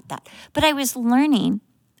 sorry about that. But I was learning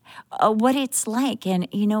what it's like and,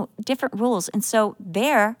 different rules. And so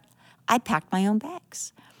there, I packed my own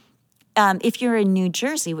bags. If you're in New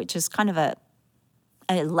Jersey, which is kind of a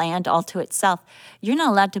land all to itself, you're not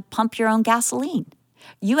allowed to pump your own gasoline.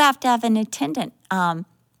 You have to have an attendant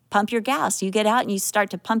pump your gas. You get out and you start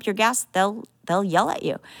to pump your gas, they'll yell at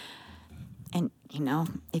you. And,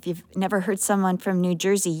 if you've never heard someone from New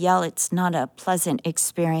Jersey yell, it's not a pleasant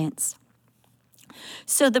experience.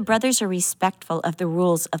 So the brothers are respectful of the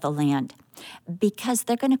rules of the land because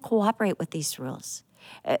they're going to cooperate with these rules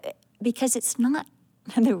because it's not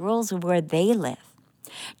the rules of where they live.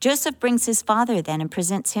 Joseph brings his father then and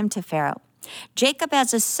presents him to Pharaoh. Jacob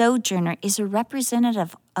as a sojourner is a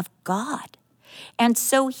representative of God, and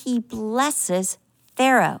so he blesses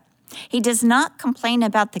Pharaoh. He does not complain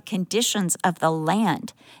about the conditions of the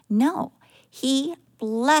land. No, he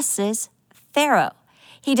blesses Pharaoh.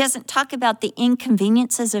 He doesn't talk about the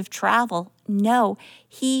inconveniences of travel. No,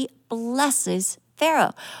 he blesses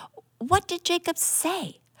Pharaoh. What did Jacob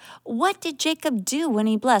say? What did Jacob do when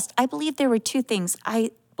he blessed? I believe there were two things.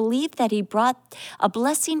 I believe that he brought a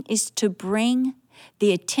blessing is to bring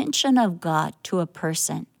the attention of God to a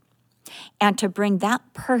person and to bring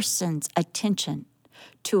that person's attention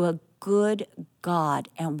to a good God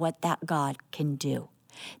and what that God can do.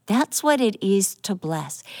 That's what it is to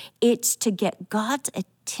bless. It's to get God's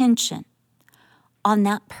attention on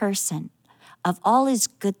that person. Of all his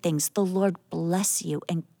good things, the Lord bless you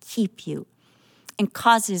and keep you and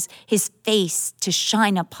causes his face to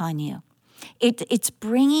shine upon you. It's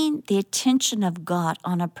bringing the attention of God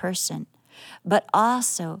on a person, but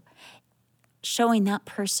also showing that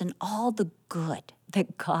person all the good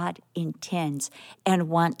that God intends and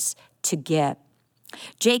wants to give.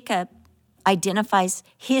 Jacob identifies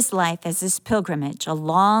his life as this pilgrimage, a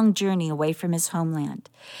long journey away from his homeland.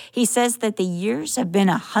 He says that the years have been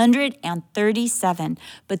 137,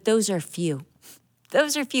 but those are few.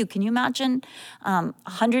 Those are few. Can you imagine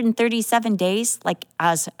 137 days like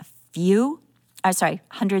as few?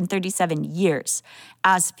 137 years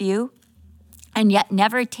as few, and yet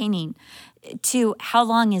never attaining to how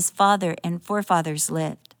long his father and forefathers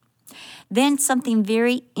lived. Then something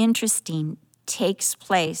very interesting takes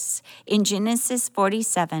place in Genesis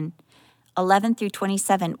 47, 11 through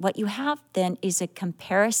 27. What you have then is a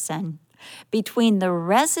comparison between the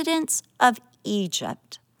residents of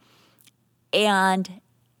Egypt and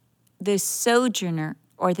the sojourner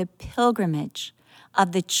or the pilgrimage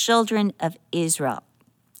of the children of Israel.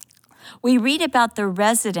 We read about the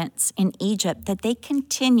residents in Egypt that they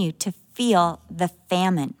continue to feel the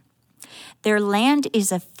famine. Their land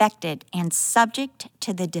is affected and subject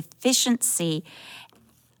to the deficiency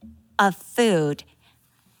of food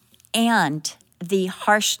and the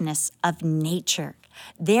harshness of nature.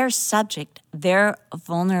 They're subject, they're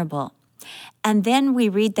vulnerable. And then we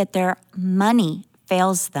read that their money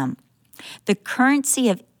fails them. The currency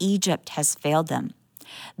of Egypt has failed them.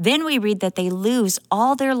 Then we read that they lose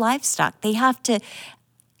all their livestock. They have to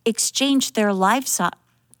exchange their livestock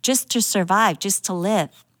just to survive, just to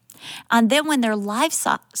live. And then when their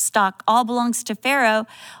livestock all belongs to Pharaoh,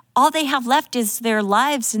 all they have left is their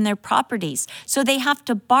lives and their properties. So they have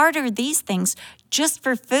to barter these things just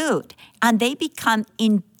for food. And they become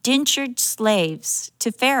indentured slaves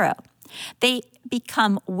to Pharaoh. They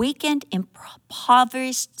become weakened,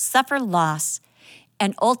 impoverished, suffer loss,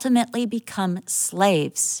 and ultimately become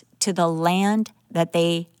slaves to the land that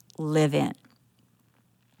they live in.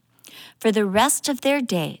 For the rest of their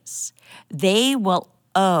days, they will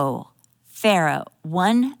owe Pharaoh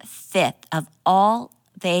 1/5 of all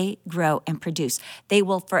they grow and produce. They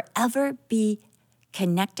will forever be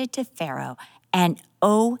connected to Pharaoh and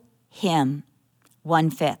owe him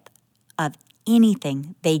 1/5 of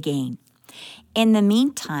anything they gain. In the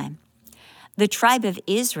meantime, the tribe of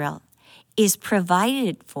Israel is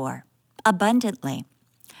provided for abundantly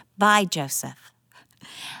by Joseph.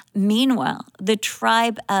 Meanwhile, the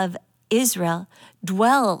tribe of Israel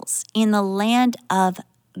dwells in the land of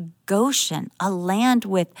Goshen, a land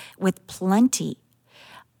with plenty.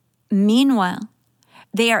 Meanwhile,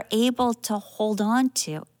 they are able to hold on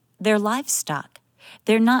to their livestock.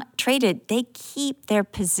 They're not traded. They keep their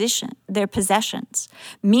possessions.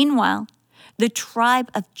 Meanwhile, the tribe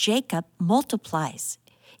of Jacob multiplies.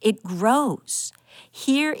 It grows.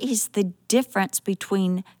 Here is the difference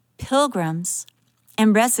between pilgrims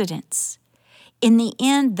and residents. In the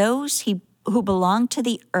end, those who belong to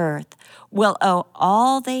the earth will owe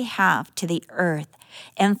all they have to the earth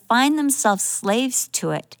and find themselves slaves to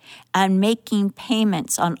it and making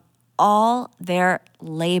payments on all their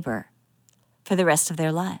labor for the rest of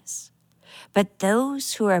their lives. But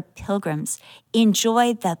those who are pilgrims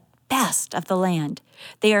enjoy the best of the land.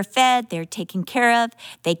 They are fed, they're taken care of,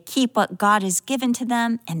 they keep what God has given to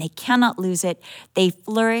them, and they cannot lose it. They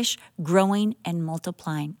flourish, growing and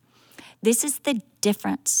multiplying. This is the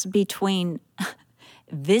difference between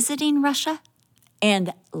visiting Russia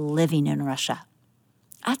and living in Russia.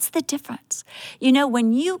 That's the difference. You know,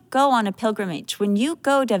 when you go on a pilgrimage, when you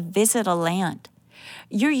go to visit a land,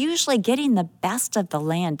 you're usually getting the best of the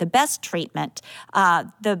land, the best treatment,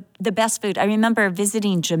 the best food. I remember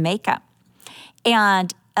visiting Jamaica,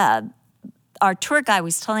 and our tour guide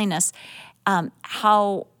was telling us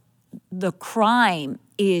how the crime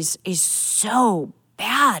is so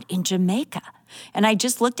bad in Jamaica. And I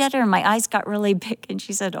just looked at her and my eyes got really big, and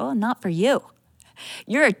she said, "Oh, not for you.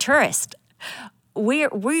 You're a tourist." We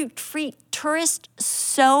treat tourists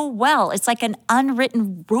so well. It's like an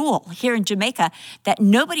unwritten rule here in Jamaica that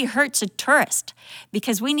nobody hurts a tourist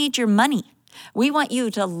because we need your money. We want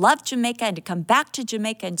you to love Jamaica and to come back to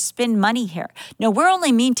Jamaica and spend money here. No, we're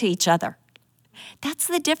only mean to each other. That's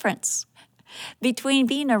the difference between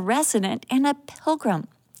being a resident and a pilgrim.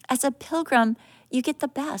 As a pilgrim, you get the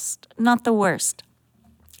best, not the worst.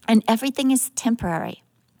 And everything is temporary.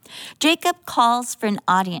 Jacob calls for an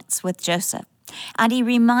audience with Joseph, and he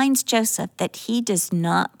reminds Joseph that he does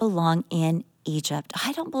not belong in Egypt.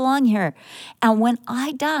 I don't belong here. And when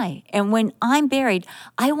I die and when I'm buried,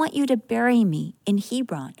 I want you to bury me in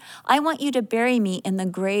Hebron. I want you to bury me in the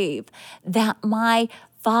grave that my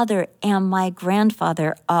father and my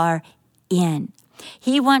grandfather are in.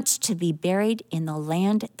 He wants to be buried in the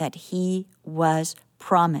land that he was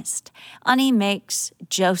promised. And he makes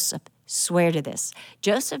Joseph swear to this.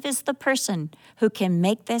 Joseph is the person who can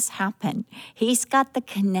make this happen. He's got the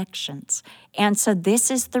connections. And so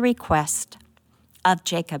this is the request of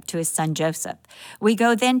Jacob to his son Joseph. We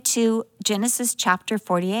go then to Genesis chapter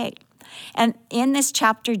 48. And in this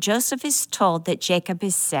chapter, Joseph is told that Jacob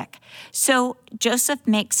is sick. So Joseph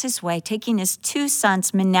makes his way, taking his two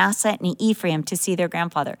sons, Manasseh and Ephraim, to see their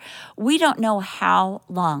grandfather. We don't know how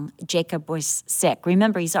long Jacob was sick.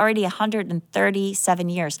 Remember, he's already 137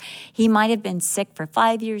 years. He might have been sick for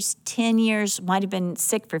 5 years, 10 years, might have been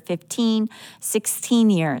sick for 15, 16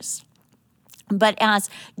 years. But as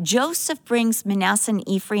Joseph brings Manasseh and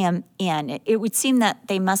Ephraim in, it would seem that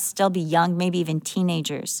they must still be young, maybe even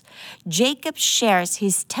teenagers. Jacob shares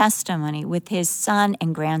his testimony with his son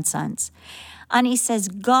and grandsons. And he says,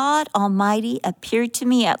 God Almighty appeared to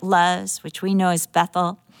me at Luz, which we know as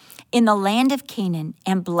Bethel, in the land of Canaan,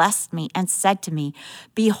 and blessed me and said to me,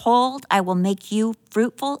 behold, I will make you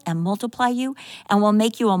fruitful and multiply you, and will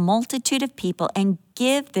make you a multitude of people, and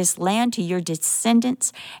give this land to your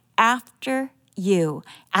descendants after you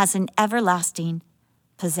as an everlasting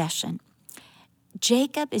possession.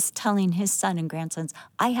 Jacob is telling his son and grandsons,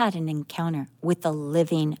 I had an encounter with the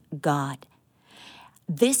living God.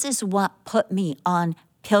 This is what put me on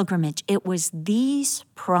pilgrimage. It was these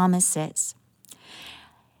promises.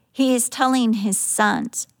 He is telling his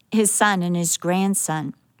son and his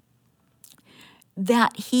grandson,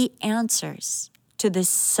 that he answers to the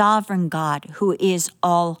sovereign God who is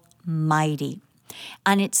almighty.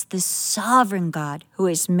 And it's the sovereign God who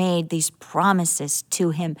has made these promises to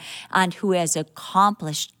him and who has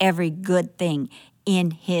accomplished every good thing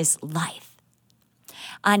in his life.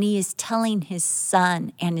 And he is telling his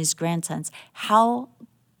son and his grandsons how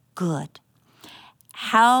good,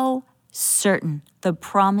 how certain the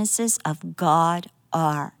promises of God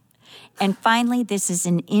are. And finally, this is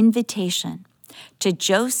an invitation to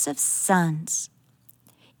Joseph's sons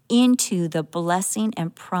into the blessing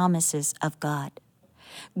and promises of God.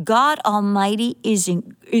 God Almighty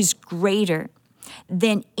is greater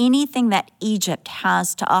than anything that Egypt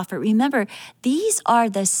has to offer. Remember, these are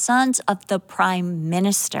the sons of the prime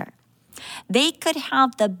minister. They could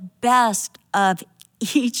have the best of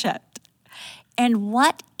Egypt. And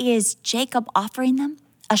what is Jacob offering them?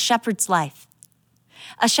 A shepherd's life.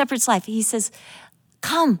 A shepherd's life. He says,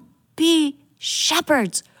 come, be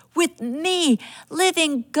shepherds with me, live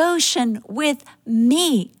in Goshen with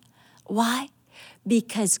me. Why?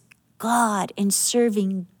 Because God and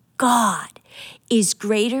serving God is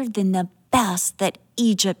greater than the best that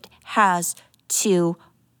Egypt has to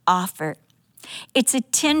offer. It's a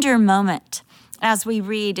tender moment as we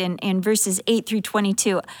read in verses 8 through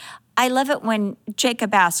 22. I love it when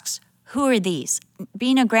Jacob asks, who are these?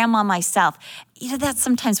 Being a grandma myself, that's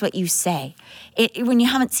sometimes what you say. When you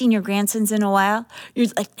haven't seen your grandsons in a while, you're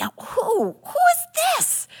like, now, who is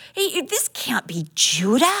this? This can't be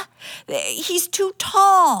Judah. He's too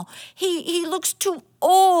tall. He looks too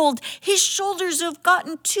old. His shoulders have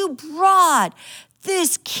gotten too broad.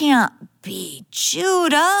 This can't be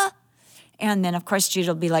Judah. And then, of course, Judah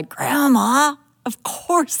will be like, Grandma, of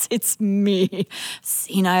course it's me.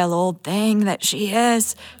 Senile old thing that she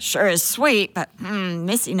is. Sure is sweet, but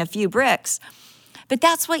missing a few bricks. But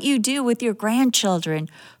that's what you do with your grandchildren.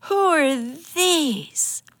 Who are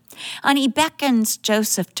these? And he beckons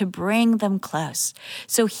Joseph to bring them close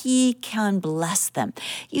so he can bless them.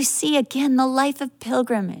 You see, again, the life of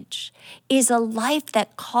pilgrimage is a life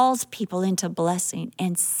that calls people into blessing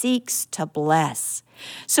and seeks to bless.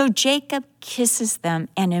 So Jacob kisses them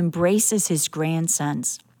and embraces his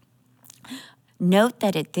grandsons. Note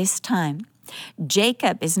that at this time,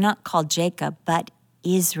 Jacob is not called Jacob, but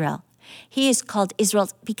Israel. He is called Israel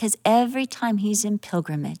because every time he's in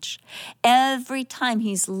pilgrimage, every time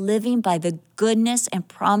he's living by the goodness and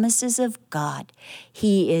promises of God,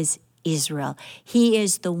 he is Israel. He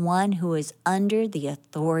is the one who is under the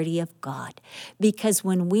authority of God. Because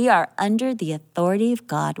when we are under the authority of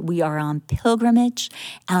God, we are on pilgrimage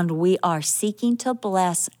and we are seeking to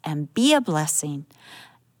bless and be a blessing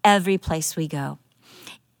every place we go.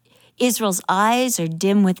 Israel's eyes are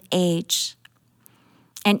dim with age.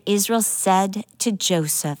 And Israel said to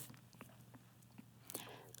Joseph,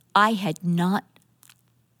 I had not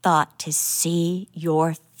thought to see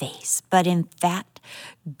your face, but in fact,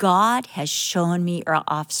 God has shown me your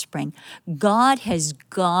offspring. God has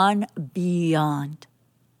gone beyond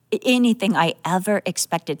anything I ever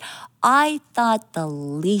expected. I thought the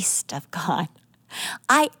least of God.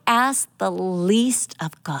 I asked the least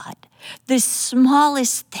of God, the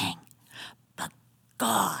smallest thing, but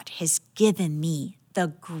God has given me the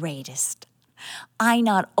greatest. I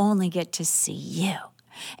not only get to see you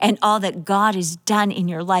and all that God has done in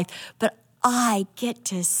your life, but I get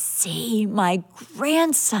to see my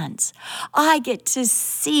grandsons. I get to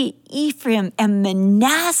see Ephraim and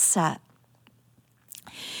Manasseh.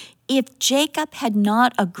 If Jacob had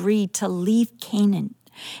not agreed to leave Canaan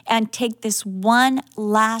and take this one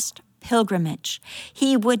last pilgrimage,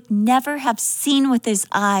 he would never have seen with his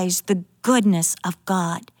eyes the goodness of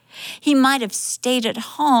God. He might have stayed at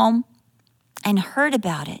home and heard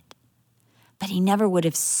about it, but he never would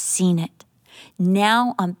have seen it.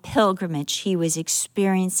 Now on pilgrimage, he was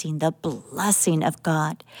experiencing the blessing of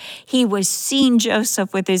God. He was seeing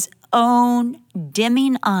Joseph with his own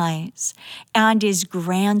dimming eyes and his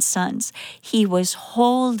grandsons. He was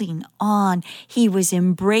holding on. He was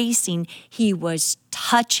embracing. He was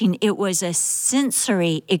touching. It was a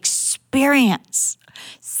sensory experience.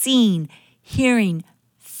 Seeing, hearing,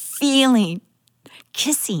 feeling,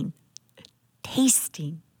 kissing,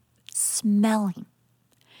 tasting, smelling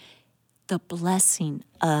the blessing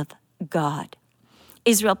of God.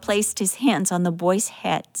 Israel placed his hands on the boys'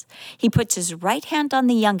 heads. He puts his right hand on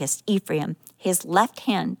the youngest, Ephraim, his left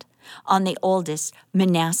hand on the oldest,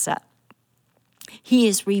 Manasseh. He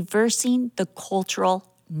is reversing the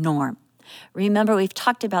cultural norm. Remember, we've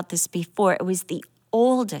talked about this before. It was the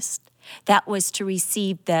oldest that was to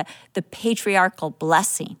receive the patriarchal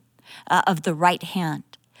blessing of the right hand.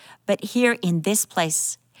 But here in this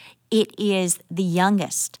place, it is the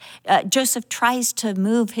youngest. Joseph tries to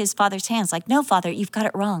move his father's hands, like, no, father, you've got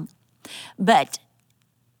it wrong. But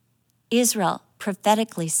Israel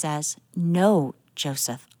prophetically says, no,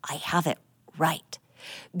 Joseph, I have it right.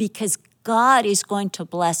 Because God is going to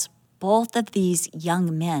bless both of these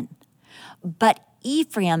young men. But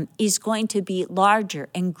Ephraim is going to be larger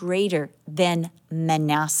and greater than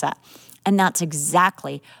Manasseh. And that's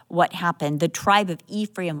exactly what happened. The tribe of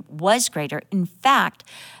Ephraim was greater. In fact,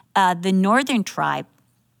 the northern tribe,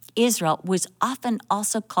 Israel, was often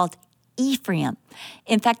also called Ephraim.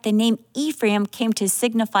 In fact, the name Ephraim came to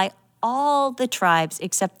signify all the tribes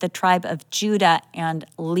except the tribe of Judah and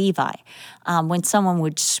Levi. When someone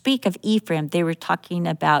would speak of Ephraim, they were talking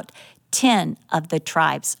about 10 of the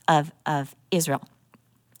tribes of Israel.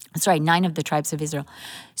 9 of the tribes of Israel.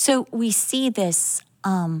 So we see this,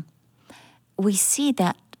 we see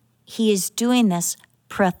that he is doing this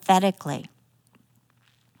prophetically.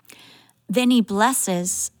 Then he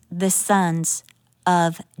blesses the sons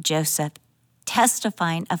of Joseph,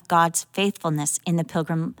 testifying of God's faithfulness in the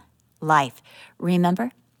pilgrim life.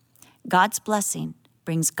 Remember, God's blessing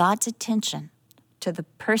brings God's attention to the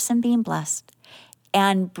person being blessed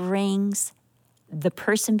and brings the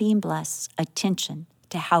person being blessed attention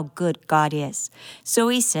to how good God is. So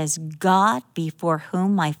he says, God before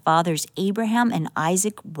whom my fathers Abraham and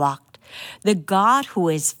Isaac walked, the God who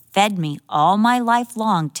has fed me all my life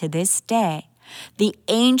long to this day, the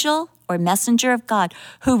angel or messenger of God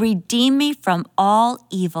who redeemed me from all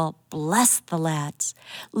evil, bless the lads.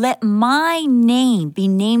 Let my name be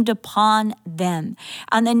named upon them,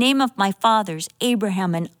 and the name of my fathers,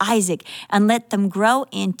 Abraham and Isaac, and let them grow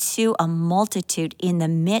into a multitude in the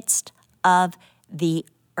midst of the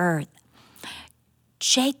earth.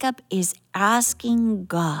 Jacob is asking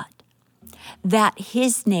God that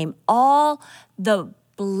his name, all the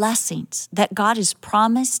blessings that God has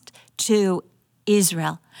promised to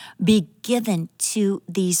Israel, be given to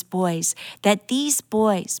these boys, that these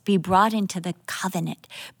boys be brought into the covenant,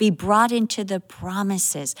 be brought into the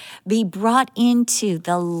promises, be brought into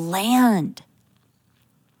the land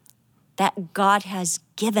that God has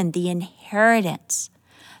given, the inheritance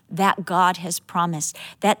that God has promised,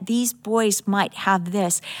 that these boys might have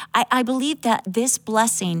this. I believe that this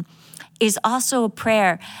blessing is also a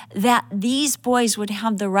prayer that these boys would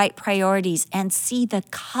have the right priorities and see the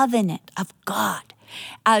covenant of God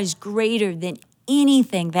as greater than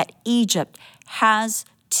anything that Egypt has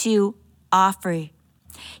to offer.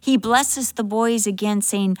 He blesses the boys again,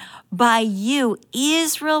 saying, by you,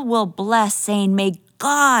 Israel will bless, saying, may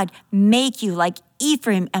God make you like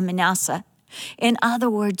Ephraim and Manasseh. In other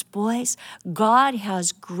words, boys, God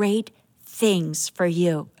has great things for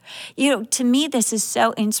you. To me, this is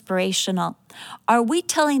so inspirational. Are we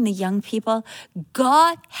telling the young people,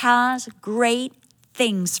 God has great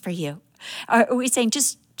things for you? Are we saying,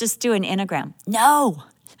 just do an Enneagram? No.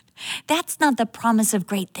 That's not the promise of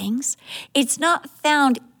great things. It's not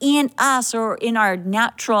found in us or in our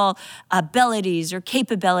natural abilities or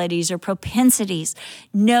capabilities or propensities.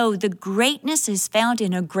 No, the greatness is found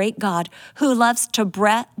in a great God who loves to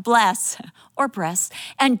bless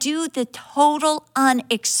and do the total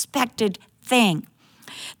unexpected thing.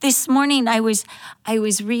 This morning I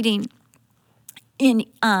was reading in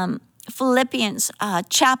Philippians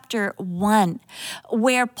chapter 1,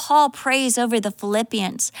 where Paul prays over the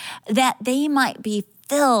Philippians that they might be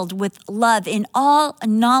filled with love in all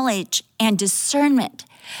knowledge and discernment,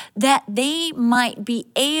 that they might be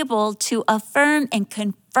able to affirm and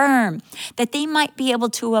confirm, that they might be able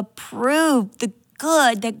to approve the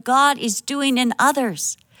good that God is doing in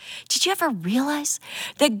others. Did you ever realize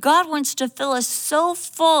that God wants to fill us so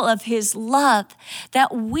full of his love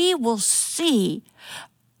that we will see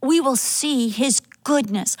his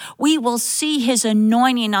goodness. We will see his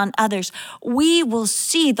anointing on others. We will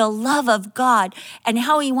see the love of God and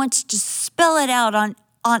how he wants to spill it out on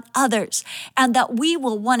others, and that we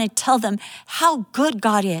will want to tell them how good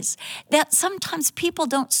God is. That sometimes people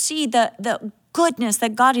don't see the goodness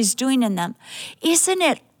that God is doing in them. Isn't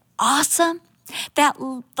it awesome that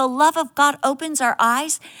the love of God opens our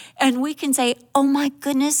eyes and we can say, oh my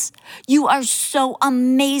goodness, you are so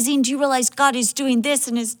amazing. Do you realize God is doing this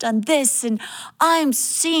and has done this? And I'm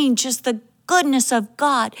seeing just the goodness of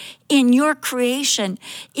God in your creation,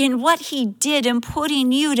 in what he did in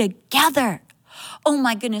putting you together. Oh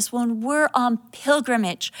my goodness, when we're on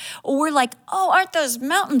pilgrimage, we're like, oh, aren't those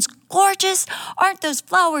mountains gorgeous? Aren't those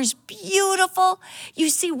flowers beautiful? You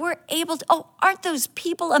see, we're able to, oh, aren't those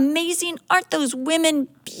people amazing? Aren't those women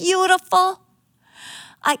beautiful?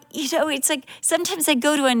 It's like sometimes I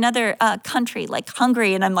go to another country like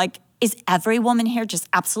Hungary and I'm like, is every woman here just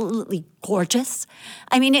absolutely gorgeous?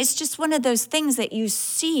 I mean, it's just one of those things that you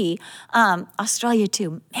see. Australia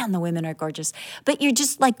too, man, the women are gorgeous. But you're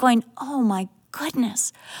just like going, oh my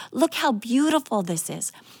goodness, look how beautiful this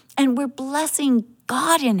is. And we're blessing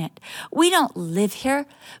God in it. We don't live here,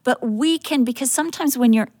 but we can, because sometimes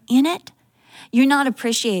when you're in it, you're not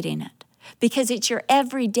appreciating it because it's your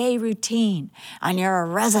everyday routine and you're a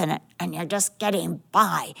resident and you're just getting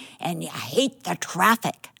by and you hate the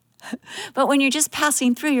traffic. But when you're just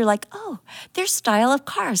passing through, you're like, oh, their style of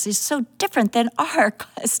cars is so different than our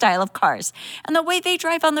style of cars. And the way they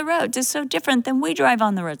drive on the roads is so different than we drive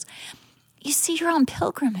on the roads. You see, you're on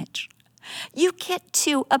pilgrimage. You get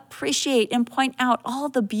to appreciate and point out all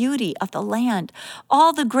the beauty of the land,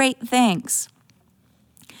 all the great things.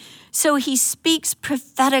 So he speaks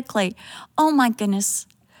prophetically. Oh my goodness.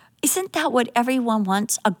 Isn't that what everyone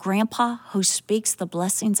wants? A grandpa who speaks the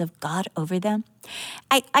blessings of God over them?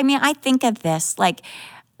 I mean, I think of this, like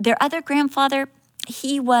their other grandfather,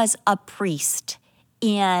 he was a priest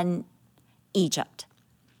in Egypt.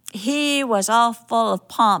 He was all full of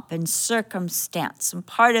pomp and circumstance and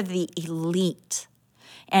part of the elite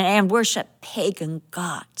and worshiped pagan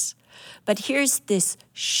gods. But here's this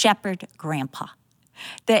shepherd grandpa,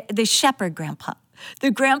 the shepherd grandpa,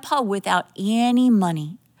 the grandpa without any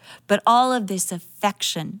money, but all of this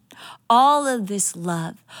affection, all of this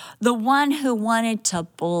love, the one who wanted to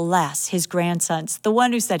bless his grandsons, the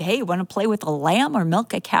one who said, hey, want to play with a lamb or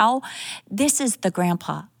milk a cow? This is the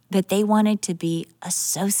grandpa that they wanted to be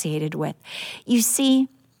associated with. You see,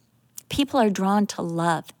 people are drawn to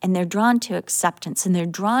love and they're drawn to acceptance and they're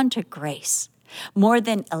drawn to grace more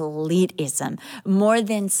than elitism, more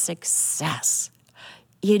than success.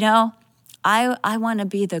 You know, I want to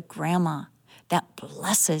be the grandma that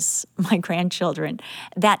blesses my grandchildren,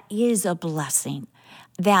 that is a blessing,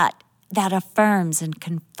 that affirms and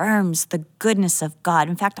confirms the goodness of God.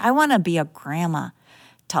 In fact, I want to be a grandma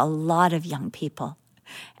to a lot of young people.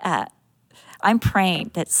 I'm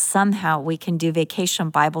praying that somehow we can do Vacation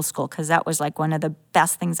Bible School because that was like one of the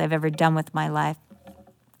best things I've ever done with my life.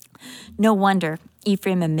 No wonder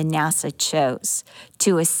Ephraim and Manasseh chose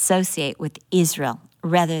to associate with Israel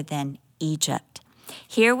rather than Egypt.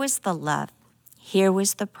 Here was the love. Here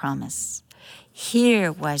was the promise.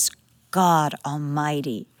 Here was God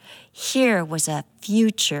Almighty. Here was a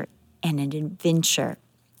future and an adventure.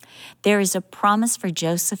 There is a promise for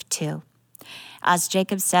Joseph too. As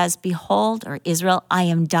Jacob says, behold, or Israel, I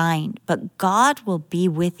am dying, but God will be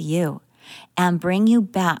with you. and bring you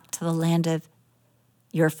back to the land of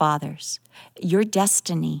your fathers. Your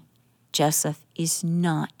destiny, Joseph, is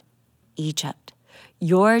not Egypt.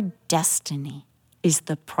 Your destiny is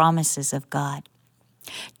the promises of God.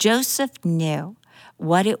 Joseph knew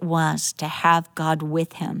what it was to have God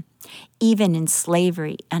with him, even in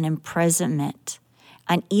slavery and imprisonment,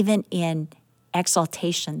 and even in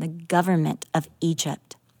exaltation, the government of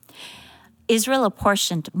Egypt. Israel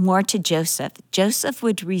apportioned more to Joseph. Joseph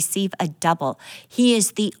would receive a double. He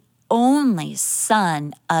is the only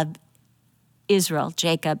son of Israel,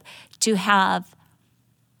 Jacob, to have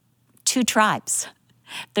two tribes.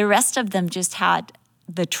 The rest of them just had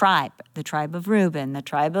the tribe of Reuben, the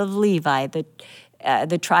tribe of Levi,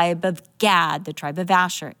 the tribe of Gad, the tribe of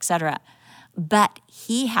Asher, etc. But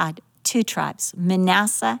he had two tribes,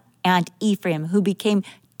 Manasseh and Ephraim, who became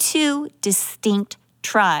two distinct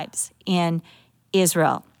tribes in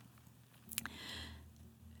Israel.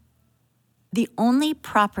 The only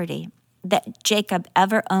property that Jacob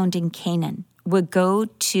ever owned in Canaan would go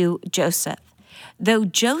to Joseph. Though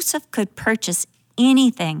Joseph could purchase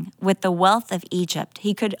anything with the wealth of Egypt,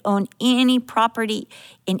 he could own any property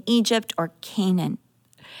in Egypt or Canaan.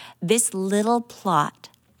 This little plot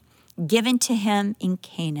given to him in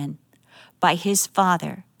Canaan by his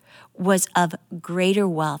father was of greater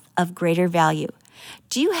wealth, of greater value.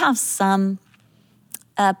 Do you have some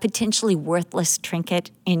potentially worthless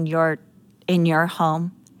trinket in your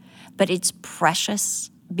home, but it's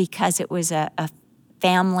precious because it was a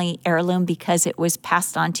family heirloom, because it was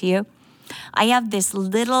passed on to you? I have this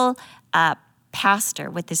little pastor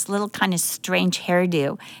with this little kind of strange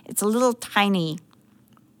hairdo. It's a little tiny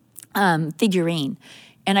figurine.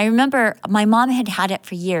 And I remember my mom had it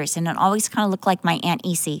for years, and it always kind of looked like my Aunt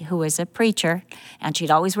Essie, who was a preacher, and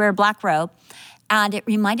she'd always wear a black robe. And it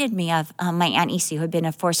reminded me of my Aunt Essie, who had been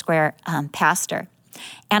a Foursquare pastor.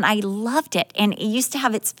 And I loved it. And it used to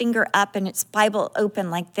have its finger up and its Bible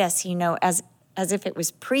open like this, as if it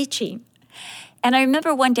was preaching. And I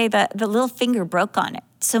remember one day the little finger broke on it.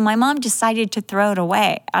 So my mom decided to throw it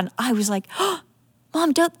away. And I was like, oh,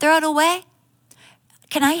 Mom, don't throw it away.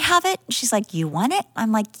 Can I have it? She's like, you want it?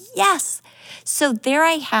 I'm like, yes. So there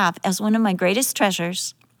I have, as one of my greatest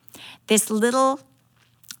treasures, this little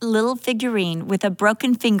figurine with a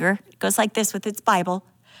broken finger. It goes like this with its Bible.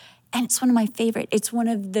 And it's one of my favorite. It's one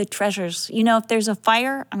of the treasures. If there's a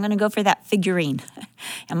fire, I'm going to go for that figurine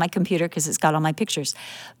on my computer because it's got all my pictures.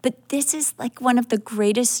 But this is like one of the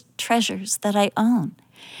greatest treasures that I own.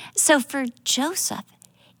 So for Joseph,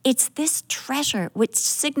 it's this treasure which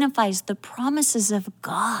signifies the promises of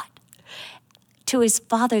God to his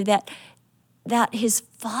father that his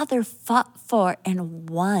father fought for and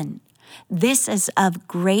won. This is of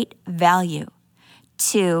great value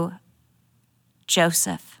to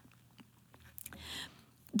Joseph.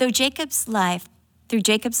 Through Jacob's life,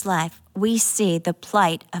 we see the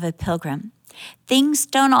plight of a pilgrim. Things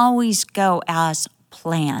don't always go as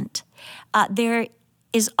planned. There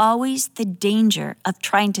is always the danger of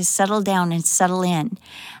trying to settle down and settle in,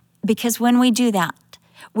 because when we do that,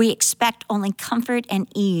 we expect only comfort and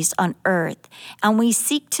ease on earth, and we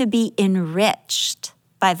seek to be enriched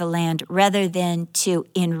by the land rather than to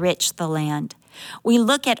enrich the land. We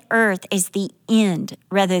look at earth as the end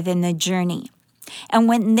rather than the journey. And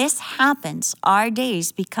when this happens, our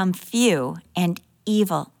days become few and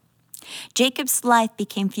evil. Jacob's life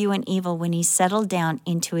became few and evil when he settled down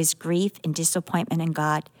into his grief and disappointment in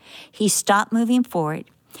God. He stopped moving forward.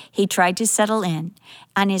 He tried to settle in,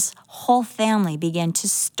 and his whole family began to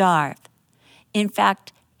starve. In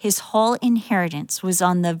fact, his whole inheritance was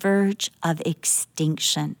on the verge of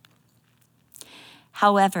extinction.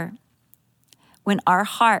 However, when our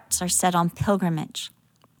hearts are set on pilgrimage,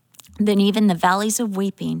 then even the valleys of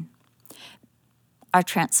weeping are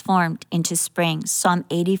transformed into springs. Psalm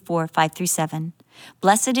 84, 5-7.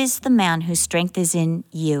 Blessed is the man whose strength is in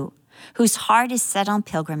you, whose heart is set on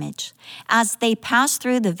pilgrimage. As they pass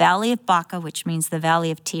through the valley of Baca, which means the valley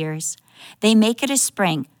of tears, they make it a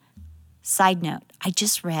spring. Side note, I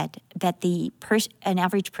just read that an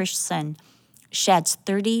average person sheds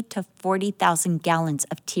 30 to 40,000 gallons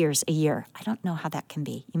of tears a year. I don't know how that can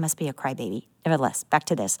be. You must be a crybaby. Nevertheless, back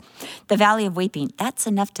to this. The Valley of Weeping, that's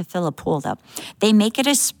enough to fill a pool, though. They make it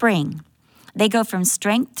a spring. They go from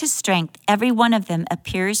strength to strength. Every one of them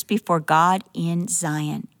appears before God in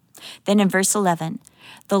Zion. Then in verse 11,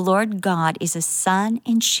 the Lord God is a sun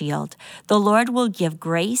and shield. The Lord will give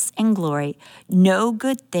grace and glory. No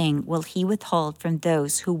good thing will he withhold from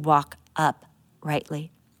those who walk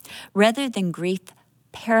uprightly. Rather than grief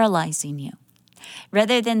paralyzing you,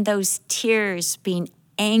 rather than those tears being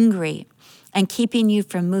angry and keeping you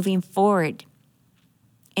from moving forward,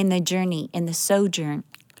 in the journey, in the sojourn,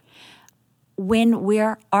 when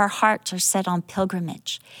our hearts are set on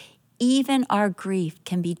pilgrimage, even our grief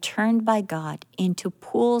can be turned by God into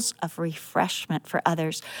pools of refreshment for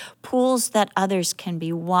others, pools that others can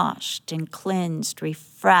be washed and cleansed,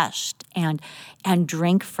 refreshed, and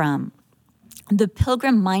drink from. The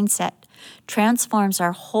pilgrim mindset transforms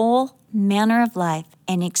our whole manner of life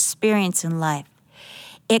and experience in life.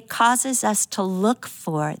 It causes us to look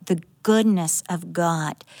for the goodness of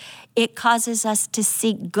God. It causes us to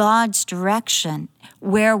seek God's direction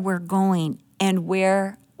where we're going and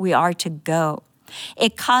where we are to go.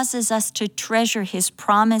 It causes us to treasure his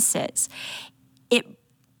promises. It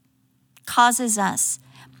causes us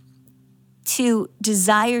to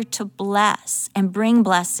desire to bless and bring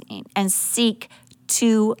blessing and seek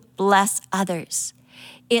to bless others.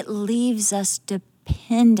 It leaves us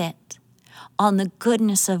dependent on the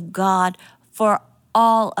goodness of God for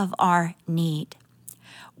all of our need.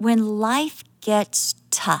 When life gets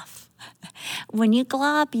tough, when you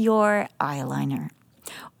glob your eyeliner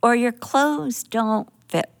or your clothes don't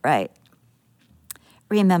fit right,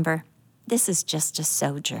 remember, this is just a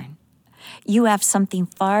sojourn. You have something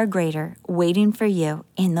far greater waiting for you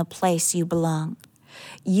in the place you belong.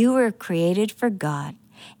 You were created for God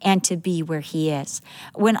and to be where he is.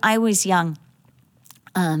 When I was young,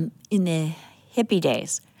 in the hippie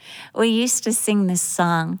days, we used to sing this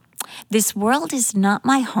song, "This world is not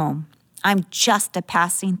my home. I'm just a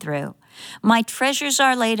passing through. My treasures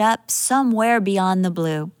are laid up somewhere beyond the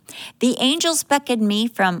blue. The angels beckon me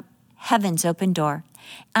from heaven's open door,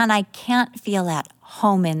 and I can't feel at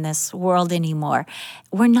home in this world anymore."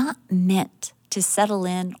 We're not meant to settle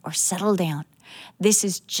in or settle down. This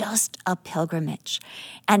is just a pilgrimage.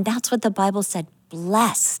 And that's what the Bible said,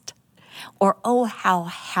 blessed, or oh, how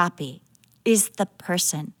happy is the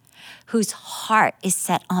person whose heart is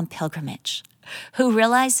set on pilgrimage, who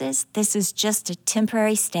realizes this is just a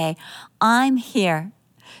temporary stay. I'm here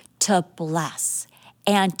to bless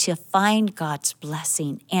and to find God's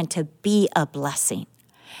blessing and to be a blessing.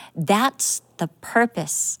 That's the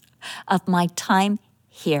purpose of my time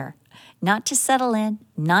here. Not to settle in,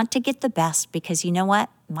 not to get the best, because you know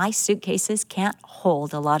what? My suitcases can't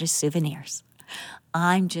hold a lot of souvenirs.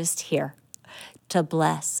 I'm just here to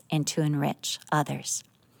bless and to enrich others.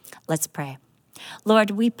 Let's pray.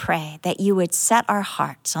 Lord, we pray that you would set our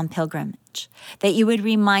hearts on pilgrimage, that you would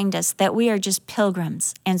remind us that we are just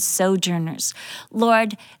pilgrims and sojourners.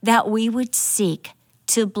 Lord, that we would seek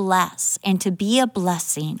to bless and to be a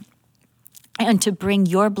blessing and to bring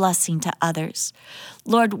your blessing to others.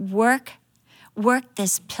 Lord, work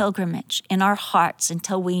this pilgrimage in our hearts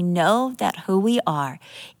until we know that who we are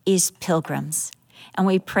is pilgrims. And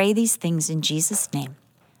we pray these things in Jesus' name.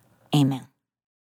 Amen.